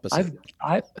 it's the opposite.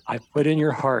 I've put in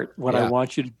your heart what I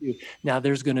want you to do. Now,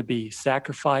 there's going to be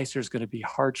sacrifice. There's going to be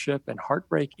hardship and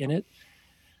heartbreak in it.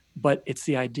 But it's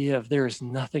the idea of there is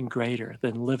nothing greater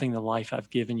than living the life I've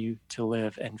given you to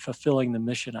live and fulfilling the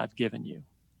mission I've given you.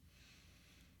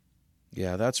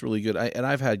 Yeah, that's really good.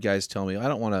 I've had guys tell me, I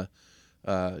don't want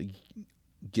to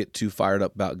get too fired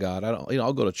up about God.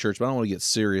 I'll go to church, but I don't want to get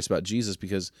serious about Jesus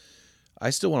because I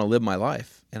still want to live my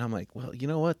life. And I'm like, well, you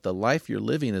know what? The life you're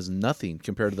living is nothing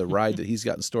compared to the ride that he's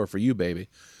got in store for you, baby.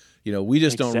 We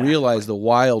just don't realize the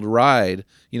wild ride.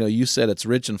 You said it's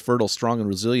rich and fertile, strong and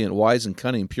resilient, wise and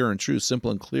cunning, pure and true, simple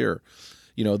and clear.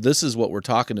 This is what we're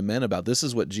talking to men about. This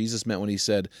is what Jesus meant when he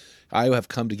said, I have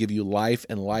come to give you life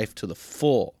and life to the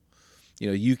full.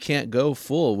 You can't go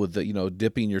full with the,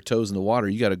 dipping your toes in the water.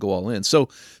 You got to go all in. So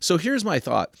here's my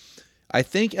thought. I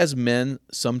think as men,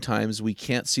 sometimes we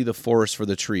can't see the forest for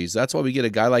the trees. That's why we get a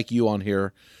guy like you on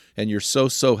here, and you're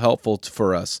so helpful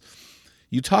for us.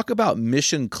 You talk about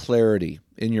mission clarity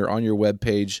on your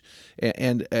webpage,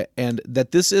 and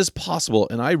that this is possible,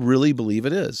 and I really believe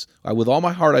it is. With all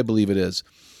my heart, I believe it is.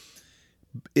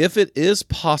 If it is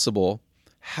possible,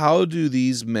 how do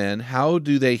these men, how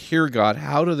do they hear God?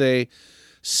 How do they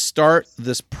start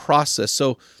this process?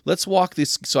 So let's walk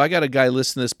this. So I got a guy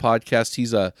listening to this podcast.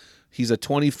 He's a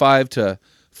 25 to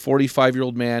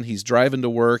 45-year-old man. He's driving to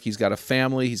work. He's got a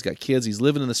family. He's got kids. He's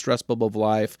living in the stress bubble of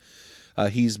life.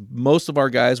 Most of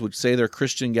our guys would say they're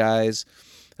Christian guys.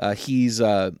 He's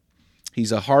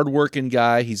He's a hardworking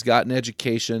guy. He's got an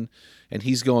education, and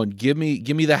he's going, give me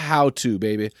the how-to,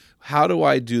 baby. How do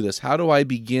I do this? How do I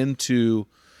begin to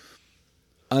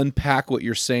unpack what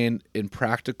you're saying in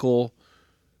practical,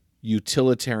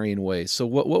 utilitarian ways? So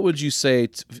what would you say,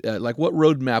 like what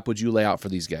roadmap would you lay out for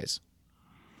these guys?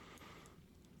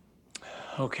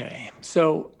 Okay.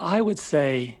 So I would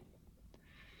say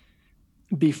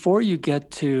before you get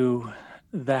to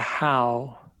the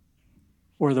how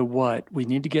or the what, we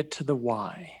need to get to the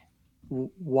why.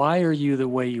 Why are you the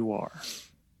way you are?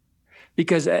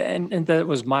 Because, and that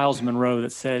was Miles Monroe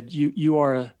that said, you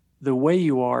are the way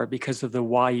you are because of the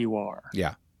why you are.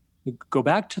 Yeah. Go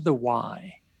back to the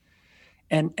why.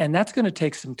 And that's going to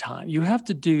take some time. You have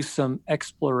to do some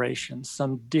exploration,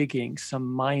 some digging, some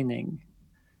mining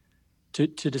to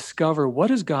discover what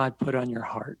has God put on your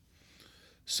heart.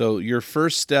 So your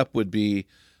first step would be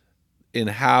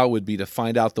to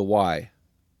find out the why.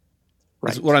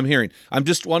 Right. Is what I'm hearing. I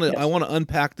want to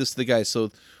unpack this to the guys.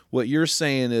 So what you're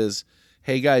saying is,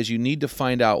 hey guys, you need to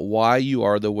find out why you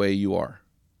are the way you are.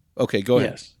 Okay, go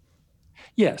ahead.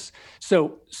 Yes.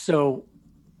 So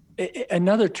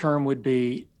another term would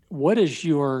be, what is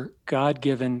your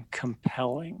God-given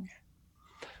compelling?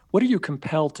 What are you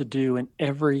compelled to do in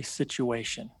every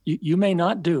situation? You may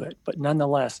not do it, but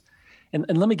nonetheless, and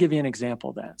let me give you an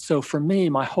example of that. So for me,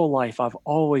 my whole life, I've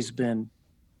always been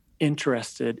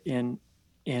interested in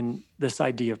this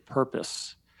idea of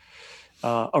purpose,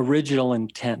 original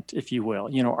intent, if you will,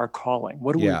 our calling.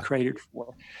 What are we created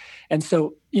for? And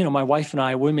so, my wife and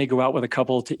I, we may go out with a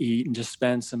couple to eat and just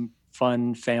spend some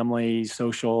fun family,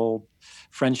 social,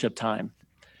 friendship time.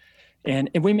 And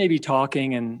we may be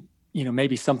talking and,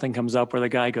 maybe something comes up where the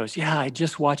guy goes, yeah, I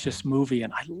just watched this movie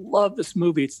and I love this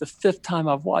movie. It's the 5th time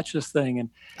I've watched this thing.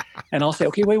 And I'll say,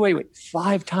 okay, wait,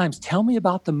 5 times. Tell me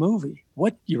about the movie.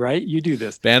 What, you do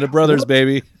this. Band of Brothers,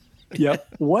 baby.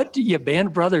 Yep. What do you, Band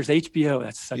of Brothers, HBO?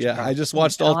 That's such a I just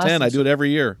watched all 10. I do it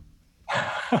every year.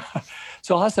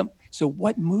 So I'll ask them, so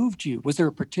what moved you? Was there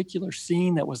a particular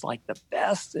scene that was like the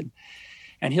best?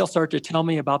 And he'll start to tell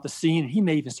me about the scene. And he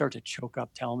may even start to choke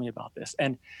up telling me about this.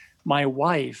 And my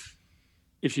wife,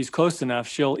 if she's close enough,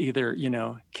 she'll either,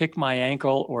 kick my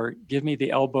ankle or give me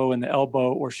the elbow in the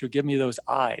elbow, or she'll give me those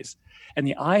eyes. And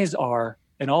the eyes are,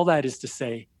 and all that is to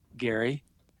say, Gary,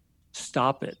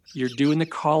 stop it. You're doing the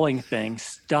calling thing.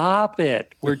 Stop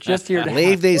it. We're just here to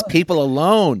leave these people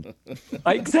alone.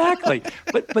 Exactly.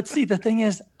 But see, the thing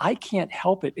is, I can't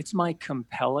help it. It's my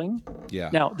compelling.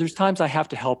 Yeah. Now, there's times I have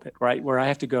to help it, right? Where I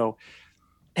have to go,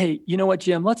 hey, you know what,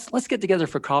 Jim? Let's get together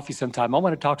for coffee sometime. I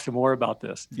want to talk some more about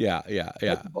this. Yeah.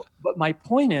 But my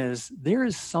point is, there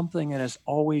is something that is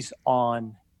always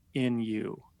on in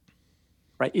you,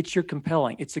 right? It's your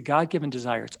compelling. It's a God-given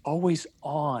desire. It's always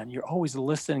on. You're always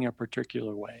listening a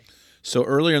particular way. So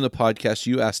earlier in the podcast,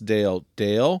 you asked Dale,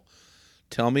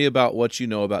 tell me about what you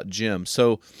know about Jim.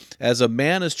 So as a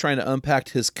man is trying to unpack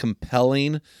his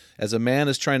compelling, as a man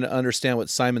is trying to understand what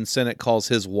Simon Sinek calls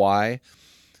his why,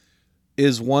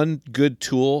 is one good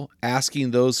tool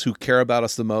asking those who care about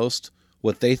us the most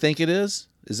what they think it is?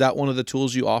 Is that one of the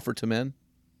tools you offer to men?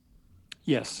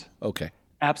 Yes. Okay.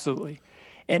 Absolutely.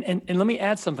 And let me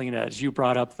add something to that. As you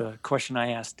brought up the question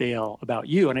I asked Dale about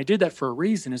you, and I did that for a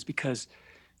reason, is because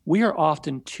we are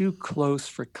often too close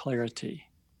for clarity,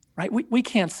 right? We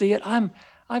can't see it.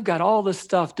 I've got all this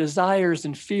stuff, desires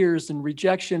and fears and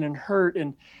rejection and hurt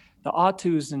and the ought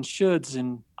tos and shoulds,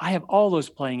 and I have all those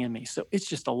playing in me. So it's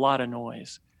just a lot of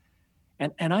noise.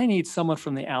 And I need someone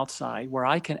from the outside where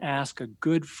I can ask a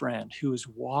good friend who has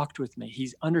walked with me.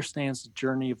 He understands the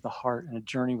journey of the heart and a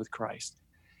journey with Christ.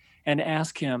 And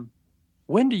ask him,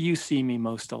 when do you see me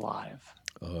most alive?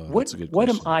 That's a good what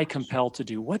am question. I compelled to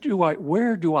do?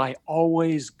 Where do I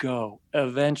always go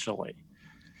eventually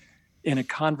in a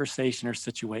conversation or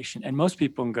situation? And most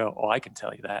people can go, oh, I can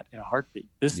tell you that in a heartbeat.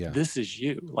 This is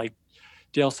you. Like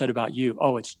Dale said about you.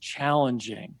 Oh, it's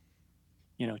challenging,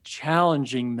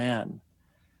 challenging men.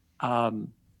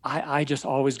 I just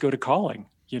always go to calling.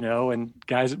 And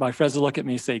guys, my friends will look at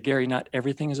me and say, Gary, not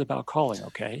everything is about calling,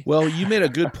 okay? Well, you made a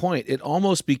good point. It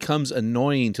almost becomes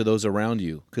annoying to those around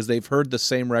you because they've heard the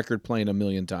same record playing a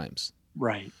million times.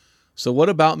 Right. So what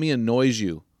about me annoys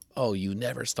you? Oh, you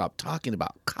never stop talking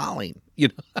about calling,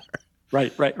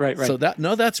 Right. So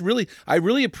that's really, I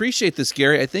really appreciate this,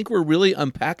 Gary. I think we're really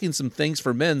unpacking some things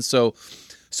for men. So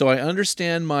I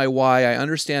understand my why. I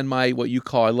understand my, what you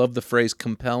call, I love the phrase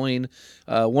compelling.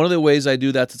 One of the ways I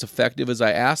do that's effective is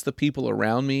I ask the people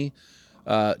around me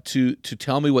to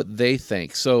tell me what they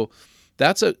think. So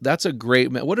that's a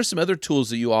great, what are some other tools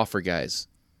that you offer guys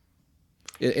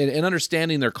in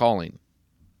understanding their calling?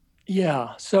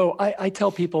 Yeah. So I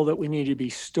tell people that we need to be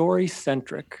story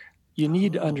centric. You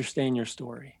need to understand your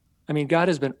story. I mean, God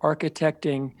has been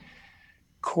architecting,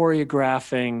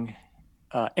 choreographing,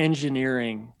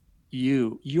 engineering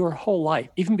you your whole life.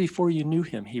 Even before you knew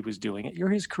him, he was doing it. You're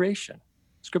his creation.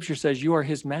 Scripture says you are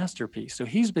his masterpiece. So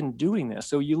he's been doing this.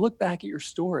 So you look back at your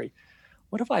story.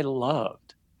 What have I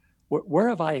loved? Where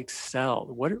have I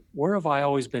excelled? Where have I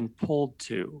always been pulled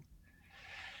to?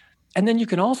 And then you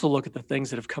can also look at the things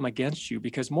that have come against you,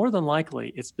 because more than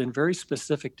likely it's been very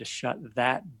specific to shut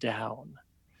that down.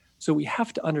 So we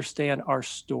have to understand our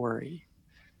story.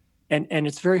 And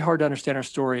it's very hard to understand our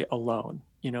story alone.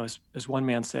 You know, as one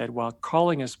man said, while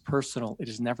calling is personal, it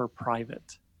is never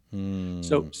private.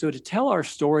 So to tell our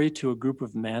story to a group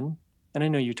of men, and I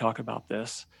know you talk about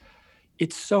this,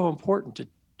 it's so important to,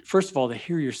 first of all, to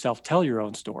hear yourself tell your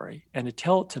own story and to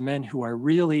tell it to men who are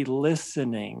really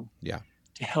listening. Yeah.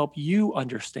 To help you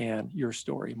understand your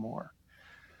story more.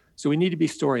 So we need to be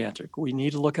story-centric. We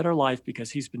need to look at our life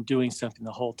because he's been doing something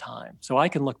the whole time. So I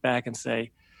can look back and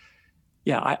say,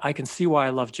 yeah, I can see why I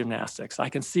love gymnastics. I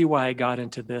can see why I got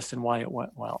into this and why it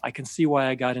went well. I can see why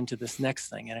I got into this next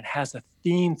thing. And it has a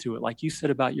theme to it. Like you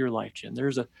said about your life, Jim,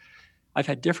 I've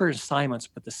had different assignments,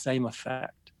 but the same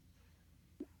effect.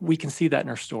 We can see that in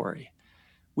our story.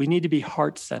 We need to be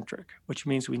heart-centric, which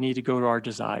means we need to go to our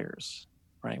desires.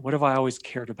 Right? What have I always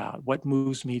cared about? What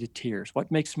moves me to tears? What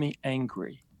makes me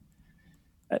angry?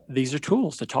 These are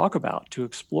tools to talk about, to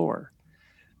explore.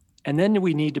 And then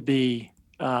we need to be,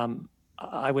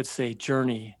 I would say,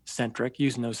 journey-centric,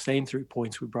 using those same 3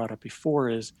 points we brought up before,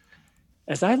 is,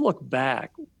 as I look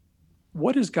back,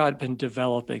 what has God been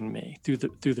developing me through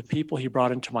the people he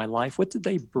brought into my life? What did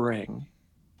they bring?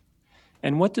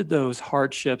 And what did those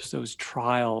hardships, those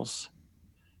trials,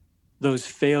 those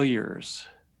failures,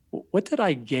 what did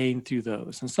I gain through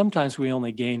those? And sometimes we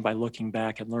only gain by looking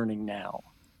back and learning now.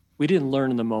 We didn't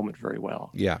learn in the moment very well.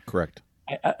 Yeah, correct.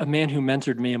 A man who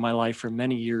mentored me in my life for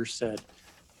many years said,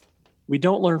 we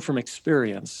don't learn from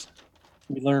experience.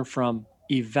 We learn from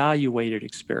evaluated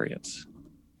experience.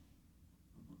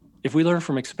 If we learn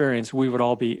from experience, we would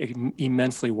all be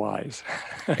immensely wise.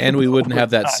 And we wouldn't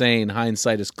have that saying,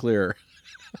 hindsight is clear.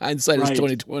 Hindsight is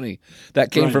 20/20. That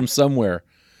came from somewhere.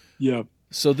 Yeah.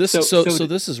 So this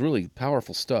is really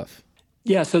powerful stuff.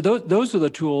 Yeah, so those are the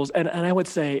tools, and I would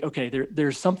say, okay,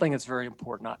 there's something that's very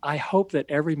important. I hope that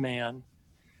every man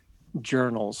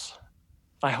journals.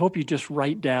 I hope you just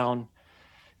write down,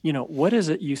 what is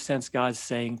it you sense God's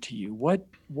saying to you?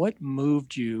 What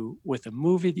moved you with a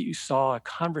movie that you saw, a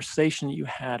conversation that you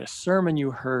had, a sermon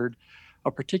you heard,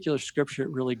 a particular scripture that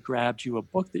really grabbed you, a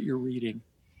book that you're reading?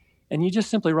 And you just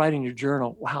simply write in your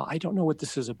journal, wow, I don't know what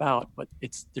this is about, but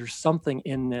there's something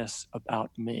in this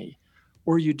about me.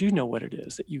 Or you do know what it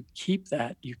is, that you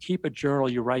keep a journal,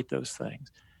 you write those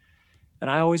things. And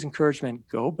I always encourage men,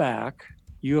 go back.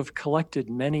 You have collected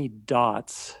many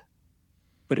dots,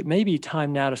 but it may be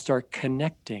time now to start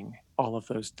connecting all of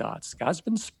those dots. God's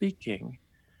been speaking.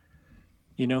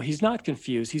 He's not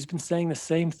confused. He's been saying the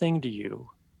same thing to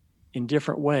you in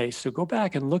different ways. So go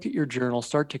back and look at your journal,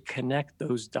 start to connect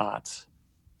those dots.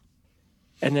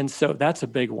 And then, so that's a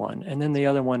big one. And then the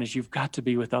other one is you've got to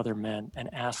be with other men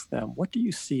and ask them, what do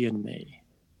you see in me?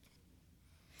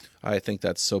 I think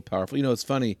that's so powerful. It's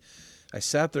funny. I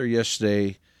sat there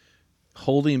yesterday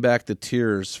holding back the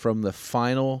tears from the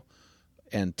final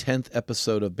and 10th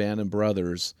episode of Band of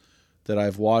Brothers that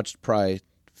I've watched probably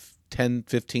 10,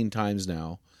 15 times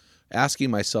now,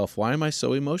 asking myself, why am I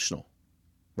so emotional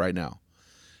right now?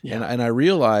 Yeah. And I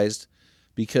realized,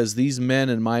 because these men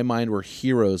in my mind were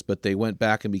heroes, but they went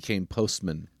back and became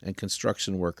postmen and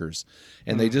construction workers.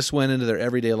 And they just went into their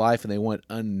everyday life and they went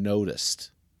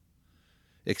unnoticed.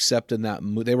 Except in that,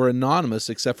 they were anonymous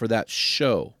except for that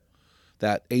show,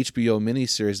 that HBO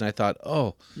miniseries. And I thought,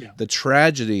 the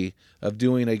tragedy of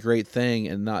doing a great thing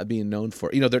and not being known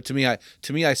for it. To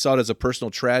me, I saw it as a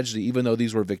personal tragedy, even though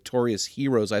these were victorious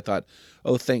heroes. I thought,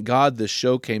 thank God this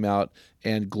show came out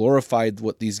and glorified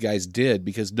what these guys did,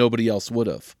 because nobody else would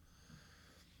have.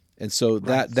 And so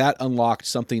that unlocked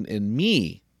something in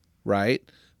me, right,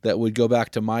 that would go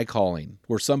back to my calling,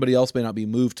 where somebody else may not be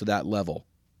moved to that level.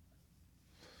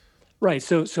 Right.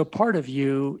 So part of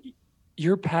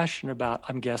you're passionate about,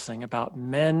 I'm guessing, about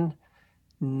men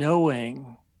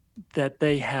knowing that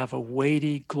they have a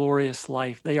weighty, glorious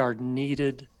life. They are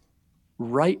needed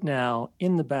right now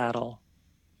in the battle,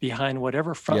 behind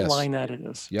whatever front line that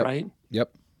is, right?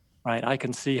 Yep. Right. I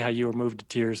can see how you were moved to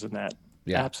tears in that.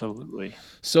 Yeah. Absolutely.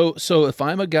 So if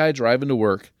I'm a guy driving to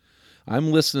work,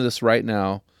 I'm listening to this right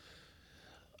now,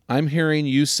 I'm hearing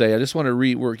you say, I just want to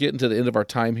read, we're getting to the end of our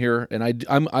time here, and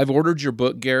I've ordered your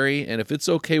book, Gary, and if it's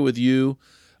okay with you,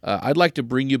 I'd like to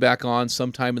bring you back on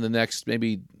sometime in the next,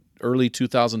 maybe early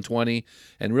 2020,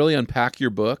 and really unpack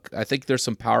your book. I think there's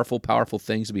some powerful, powerful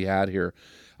things to be had here.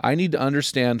 I need to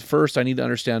understand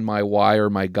my why, or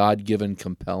my God-given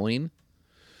compelling.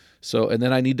 So, and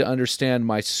then I need to understand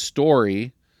my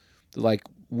story, like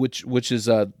which is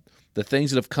the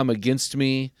things that have come against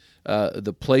me,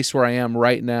 the place where I am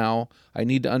right now. I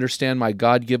need to understand my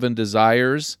God-given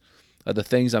desires, the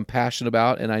things I'm passionate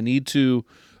about, and I need to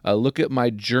look at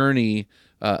my journey,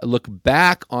 look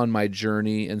back on my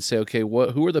journey and say, okay,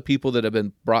 who are the people that have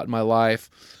been brought in my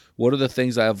life? What are the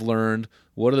things I have learned?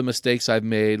 What are the mistakes I've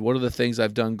made? What are the things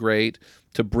I've done great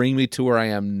to bring me to where I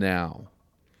am now?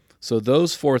 So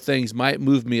those 4 things might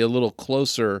move me a little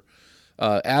closer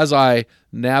as I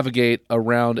navigate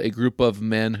around a group of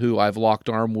men who I've locked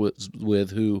arms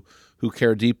with who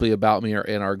care deeply about me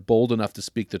and are bold enough to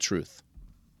speak the truth.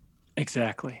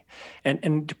 Exactly.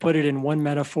 And to put it in one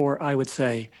metaphor, I would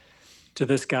say to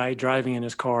this guy driving in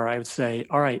his car, I would say,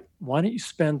 all right, why don't you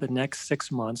spend the next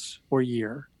 6 months or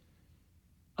year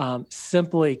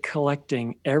simply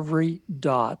collecting every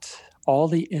dot, all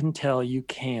the intel you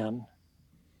can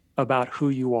about who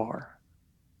you are.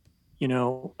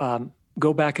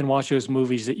 Go back and watch those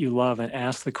movies that you love and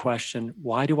ask the question,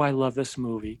 why do I love this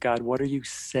movie? God, what are you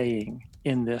saying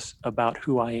in this about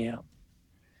who I am?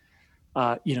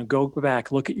 Go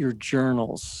back, look at your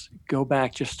journals, go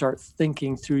back, just start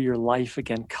thinking through your life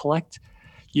again.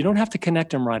 You don't have to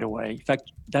connect them right away. In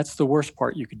fact, that's the worst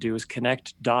part you could do, is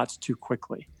connect dots too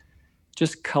quickly.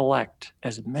 Just collect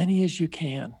as many as you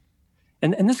can.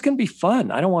 And this can be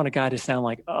fun. I don't want a guy to sound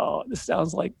like, oh, this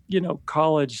sounds like,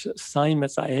 college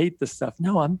assignments. I hate this stuff.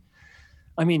 No,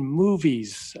 I mean,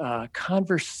 movies,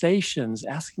 conversations,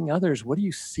 asking others, what do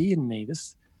you see in me?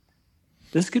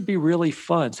 This could be really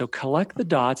fun. So collect the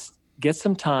dots, get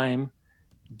some time,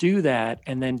 do that,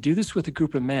 and then do this with a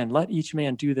group of men. Let each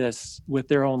man do this with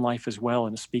their own life as well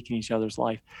and speak in each other's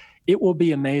life. It will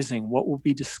be amazing what will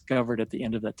be discovered at the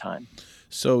end of that time.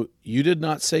 So you did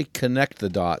not say connect the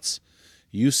dots.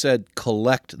 You said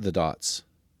collect the dots.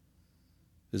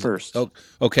 First.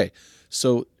 Okay.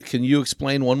 So can you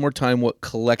explain one more time what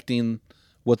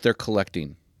they're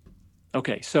collecting?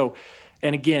 Okay. So,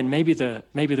 and again, maybe the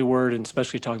word, and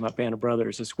especially talking about Band of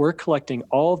Brothers, is we're collecting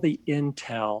all the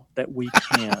intel that we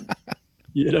can,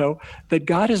 that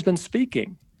God has been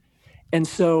speaking. And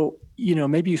so,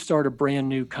 maybe you start a brand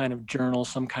new kind of journal,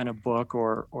 some kind of book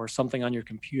or something on your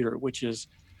computer, which is,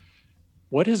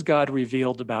 what has God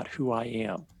revealed about who I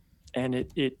am? And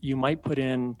you might put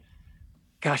in,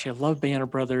 gosh, I love Band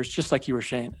of Brothers, just like you were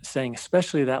saying,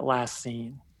 especially that last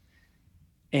scene,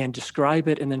 and describe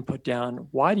it and then put down,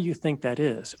 why do you think that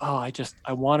is? Oh, I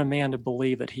want a man to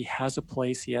believe that he has a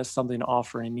place, he has something to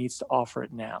offer, and he needs to offer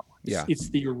it now. It's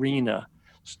the arena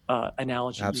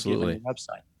analogy Absolutely. you give on your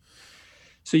website.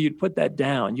 So you'd put that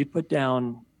down. You'd put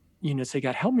down, say,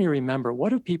 God, help me remember,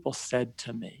 what have people said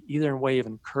to me, either in way of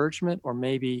encouragement or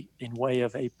maybe in way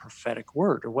of a prophetic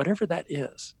word or whatever that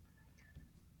is.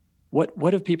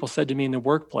 What have people said to me in the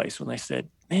workplace when they said,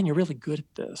 man, you're really good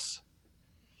at this?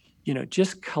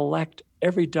 Just collect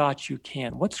every dot you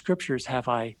can. What scriptures have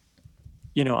I'm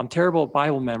terrible at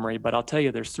Bible memory, but I'll tell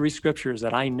you, there's 3 scriptures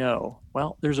that I know.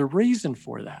 Well, there's a reason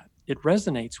for that. It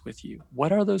resonates with you.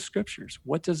 What are those scriptures?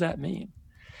 What does that mean?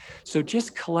 So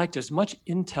just collect as much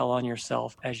intel on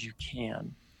yourself as you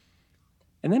can.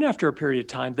 And then after a period of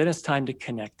time, then it's time to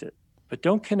connect it. But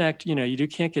don't connect, you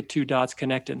can't get 2 dots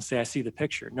connected and say, I see the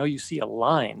picture. No, you see a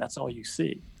line. That's all you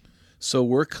see. So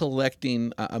we're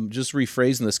collecting, I'm just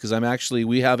rephrasing this because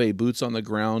we have a boots on the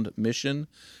ground mission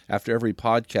after every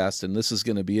podcast, and this is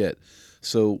going to be it.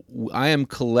 So I am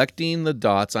collecting the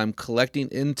dots. I'm collecting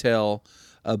intel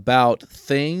about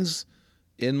things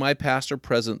in my past or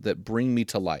present that bring me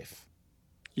to life.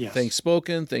 Yes. Things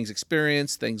spoken, things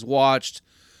experienced, things watched,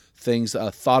 things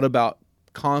thought about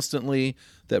constantly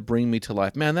that bring me to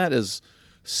life. Man, that is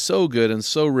so good and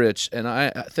so rich, and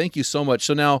I thank you so much.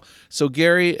 So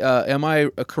Gary, am I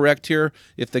correct here?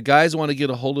 If the guys want to get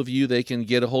a hold of you, they can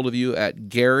get a hold of you at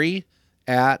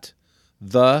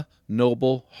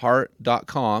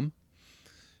gary@thenobleheart.com.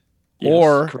 Yes,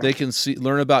 or correct. They can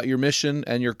learn about your mission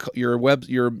and your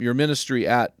ministry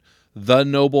at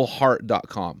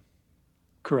thenobleheart.com.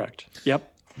 Correct.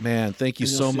 Yep. Man, thank you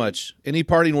so much. Any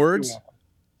parting words?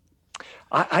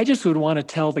 I just would want to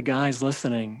tell the guys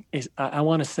listening, I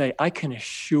want to say, I can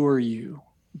assure you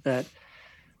that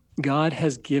God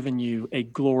has given you a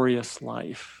glorious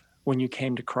life when you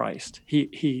came to Christ.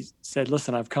 He said,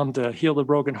 listen, I've come to heal the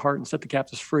broken heart and set the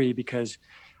captives free because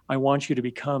I want you to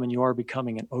become, and you are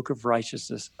becoming, an oak of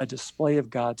righteousness, a display of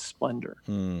God's splendor,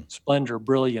 splendor,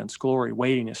 brilliance, glory,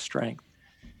 weightiness, strength.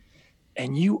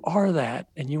 And you are that,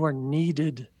 and you are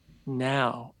needed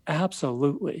now.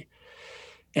 Absolutely.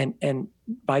 And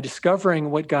by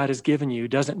discovering what God has given you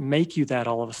doesn't make you that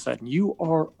all of a sudden. You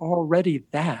are already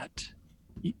that.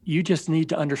 You just need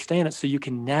to understand it so you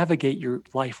can navigate your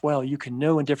life well. You can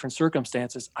know in different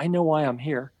circumstances, I know why I'm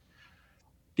here,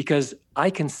 because I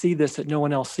can see this that no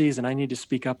one else sees, and I need to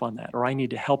speak up on that, or I need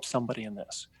to help somebody in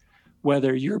this.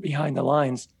 Whether you're behind the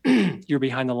lines, you're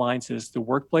behind the lines is the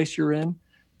workplace you're in,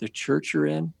 the church you're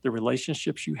in, the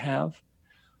relationships you have,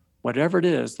 whatever it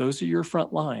is, those are your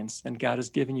front lines, and God has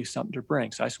given you something to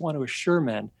bring. So I just want to assure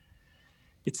men,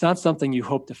 it's not something you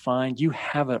hope to find. You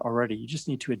have it already. You just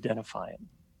need to identify it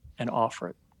and offer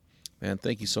it. Man,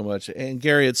 thank you so much. And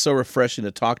Gary, it's so refreshing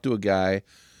to talk to a guy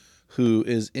who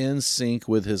is in sync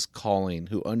with his calling,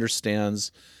 who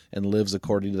understands and lives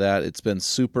according to that. It's been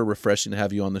super refreshing to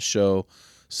have you on the show.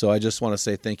 So I just want to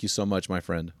say thank you so much, my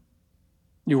friend.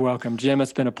 You're welcome, Jim.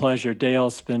 It's been a pleasure. Dale,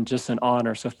 it's been just an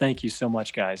honor. So thank you so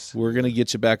much, guys. We're going to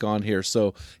get you back on here.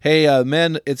 So, hey,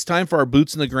 men, it's time for our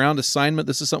boots in the ground assignment.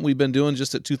 This is something we've been doing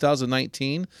just at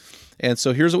 2019. And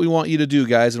so here's what we want you to do,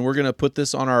 guys. And we're going to put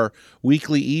this on our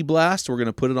weekly e-blast. We're going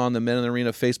to put it on the Men in the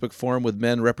Arena Facebook forum with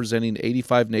men representing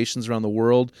 85 nations around the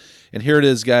world. And here it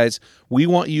is, guys. We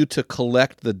want you to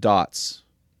collect the dots.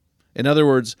 In other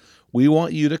words, we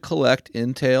want you to collect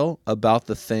intel about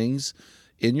the things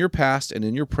in your past and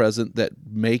in your present that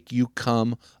make you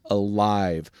come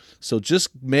alive. So just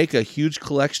make a huge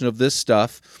collection of this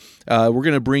stuff. We're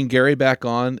going to bring Gary back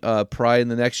on probably in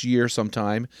the next year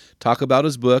sometime, talk about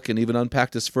his book and even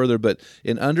unpack this further. But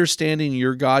in understanding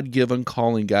your God-given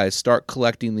calling, guys, start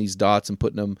collecting these dots and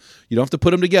putting them. You don't have to put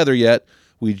them together yet.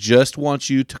 We just want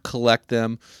you to collect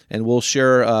them, and we'll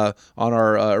share on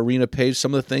our Arena page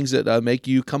some of the things that make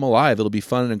you come alive. It'll be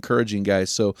fun and encouraging,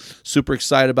 guys. So super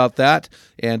excited about that.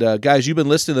 And guys, you've been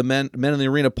listening to the Men in the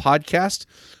Arena podcast.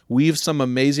 We have some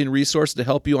amazing resources to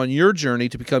help you on your journey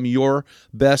to become your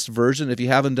best version. If you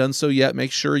haven't done so yet,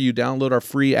 make sure you download our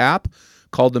free app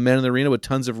called the Men in the Arena with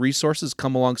tons of resources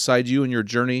come alongside you in your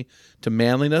journey to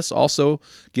manliness. Also,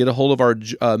 get a hold of our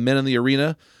Men in the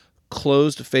Arena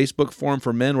closed Facebook forum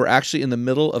for men. We're actually in the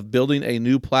middle of building a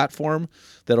new platform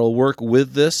that'll work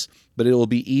with this, but it will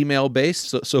be email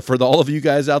based. So for all of you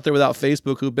guys out there without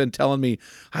Facebook who've been telling me,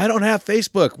 I don't have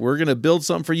Facebook, we're going to build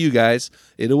something for you guys.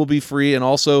 It will be free. And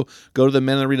also go to the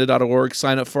meninthearena.org,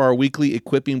 sign up for our weekly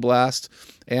equipping blast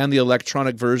and the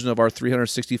electronic version of our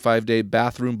 365-day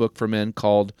bathroom book for men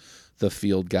called The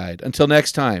Field Guide. Until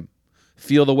next time,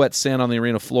 feel the wet sand on the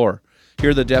arena floor.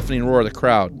 Hear the deafening roar of the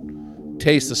crowd.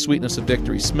 Taste the sweetness of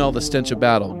victory. Smell the stench of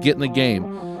battle. Get in the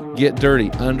game. Get dirty.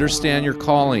 Understand your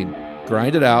calling.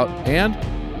 Grind it out and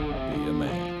be a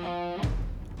man.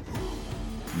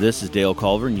 This is Dale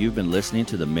Culver, and you've been listening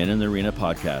to the Men in the Arena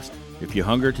podcast. If you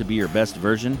hunger to be your best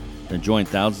version, then join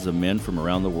thousands of men from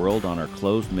around the world on our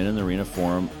closed Men in the Arena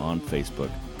forum on Facebook.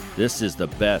 This is the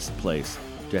best place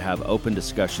to have open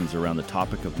discussions around the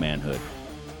topic of manhood.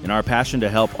 In our passion to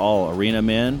help all arena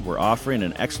men, we're offering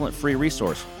an excellent free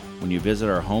resource when you visit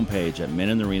our homepage at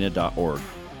meninthearena.org.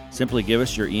 Simply give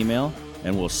us your email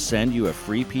and we'll send you a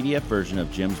free PDF version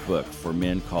of Jim's book for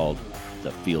men called The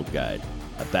Field Guide,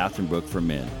 a bathroom book for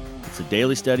men. It's a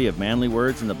daily study of manly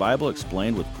words in the Bible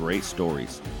explained with great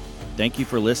stories. Thank you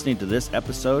for listening to this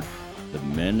episode of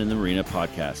the Men in the Arena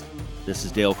podcast. This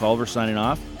is Dale Culver signing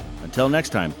off. Until next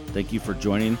time, thank you for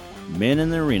joining Men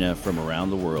in the Arena from around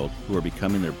the world who are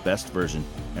becoming their best version.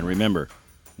 And remember,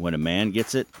 when a man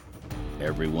gets it,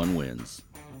 everyone wins.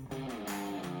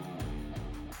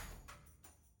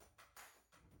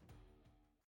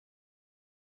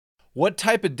 What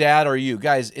type of dad are you?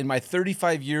 Guys, in my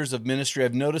 35 years of ministry,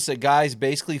 I've noticed that guys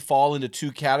basically fall into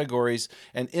two categories.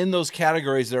 And in those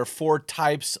categories, there are 4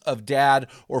 types of dad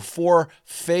or 4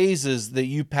 phases that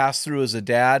you pass through as a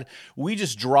dad. We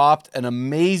just dropped an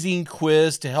amazing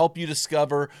quiz to help you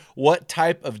discover what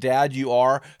type of dad you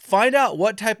are. Find out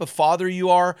what type of father you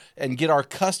are and get our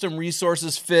custom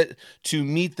resources fit to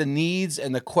meet the needs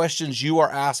and the questions you are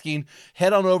asking.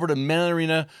 Head on over to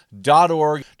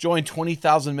meninthearena.org. Join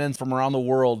 20,000 men from around the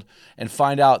world and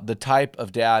find out the type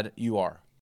of dad you are.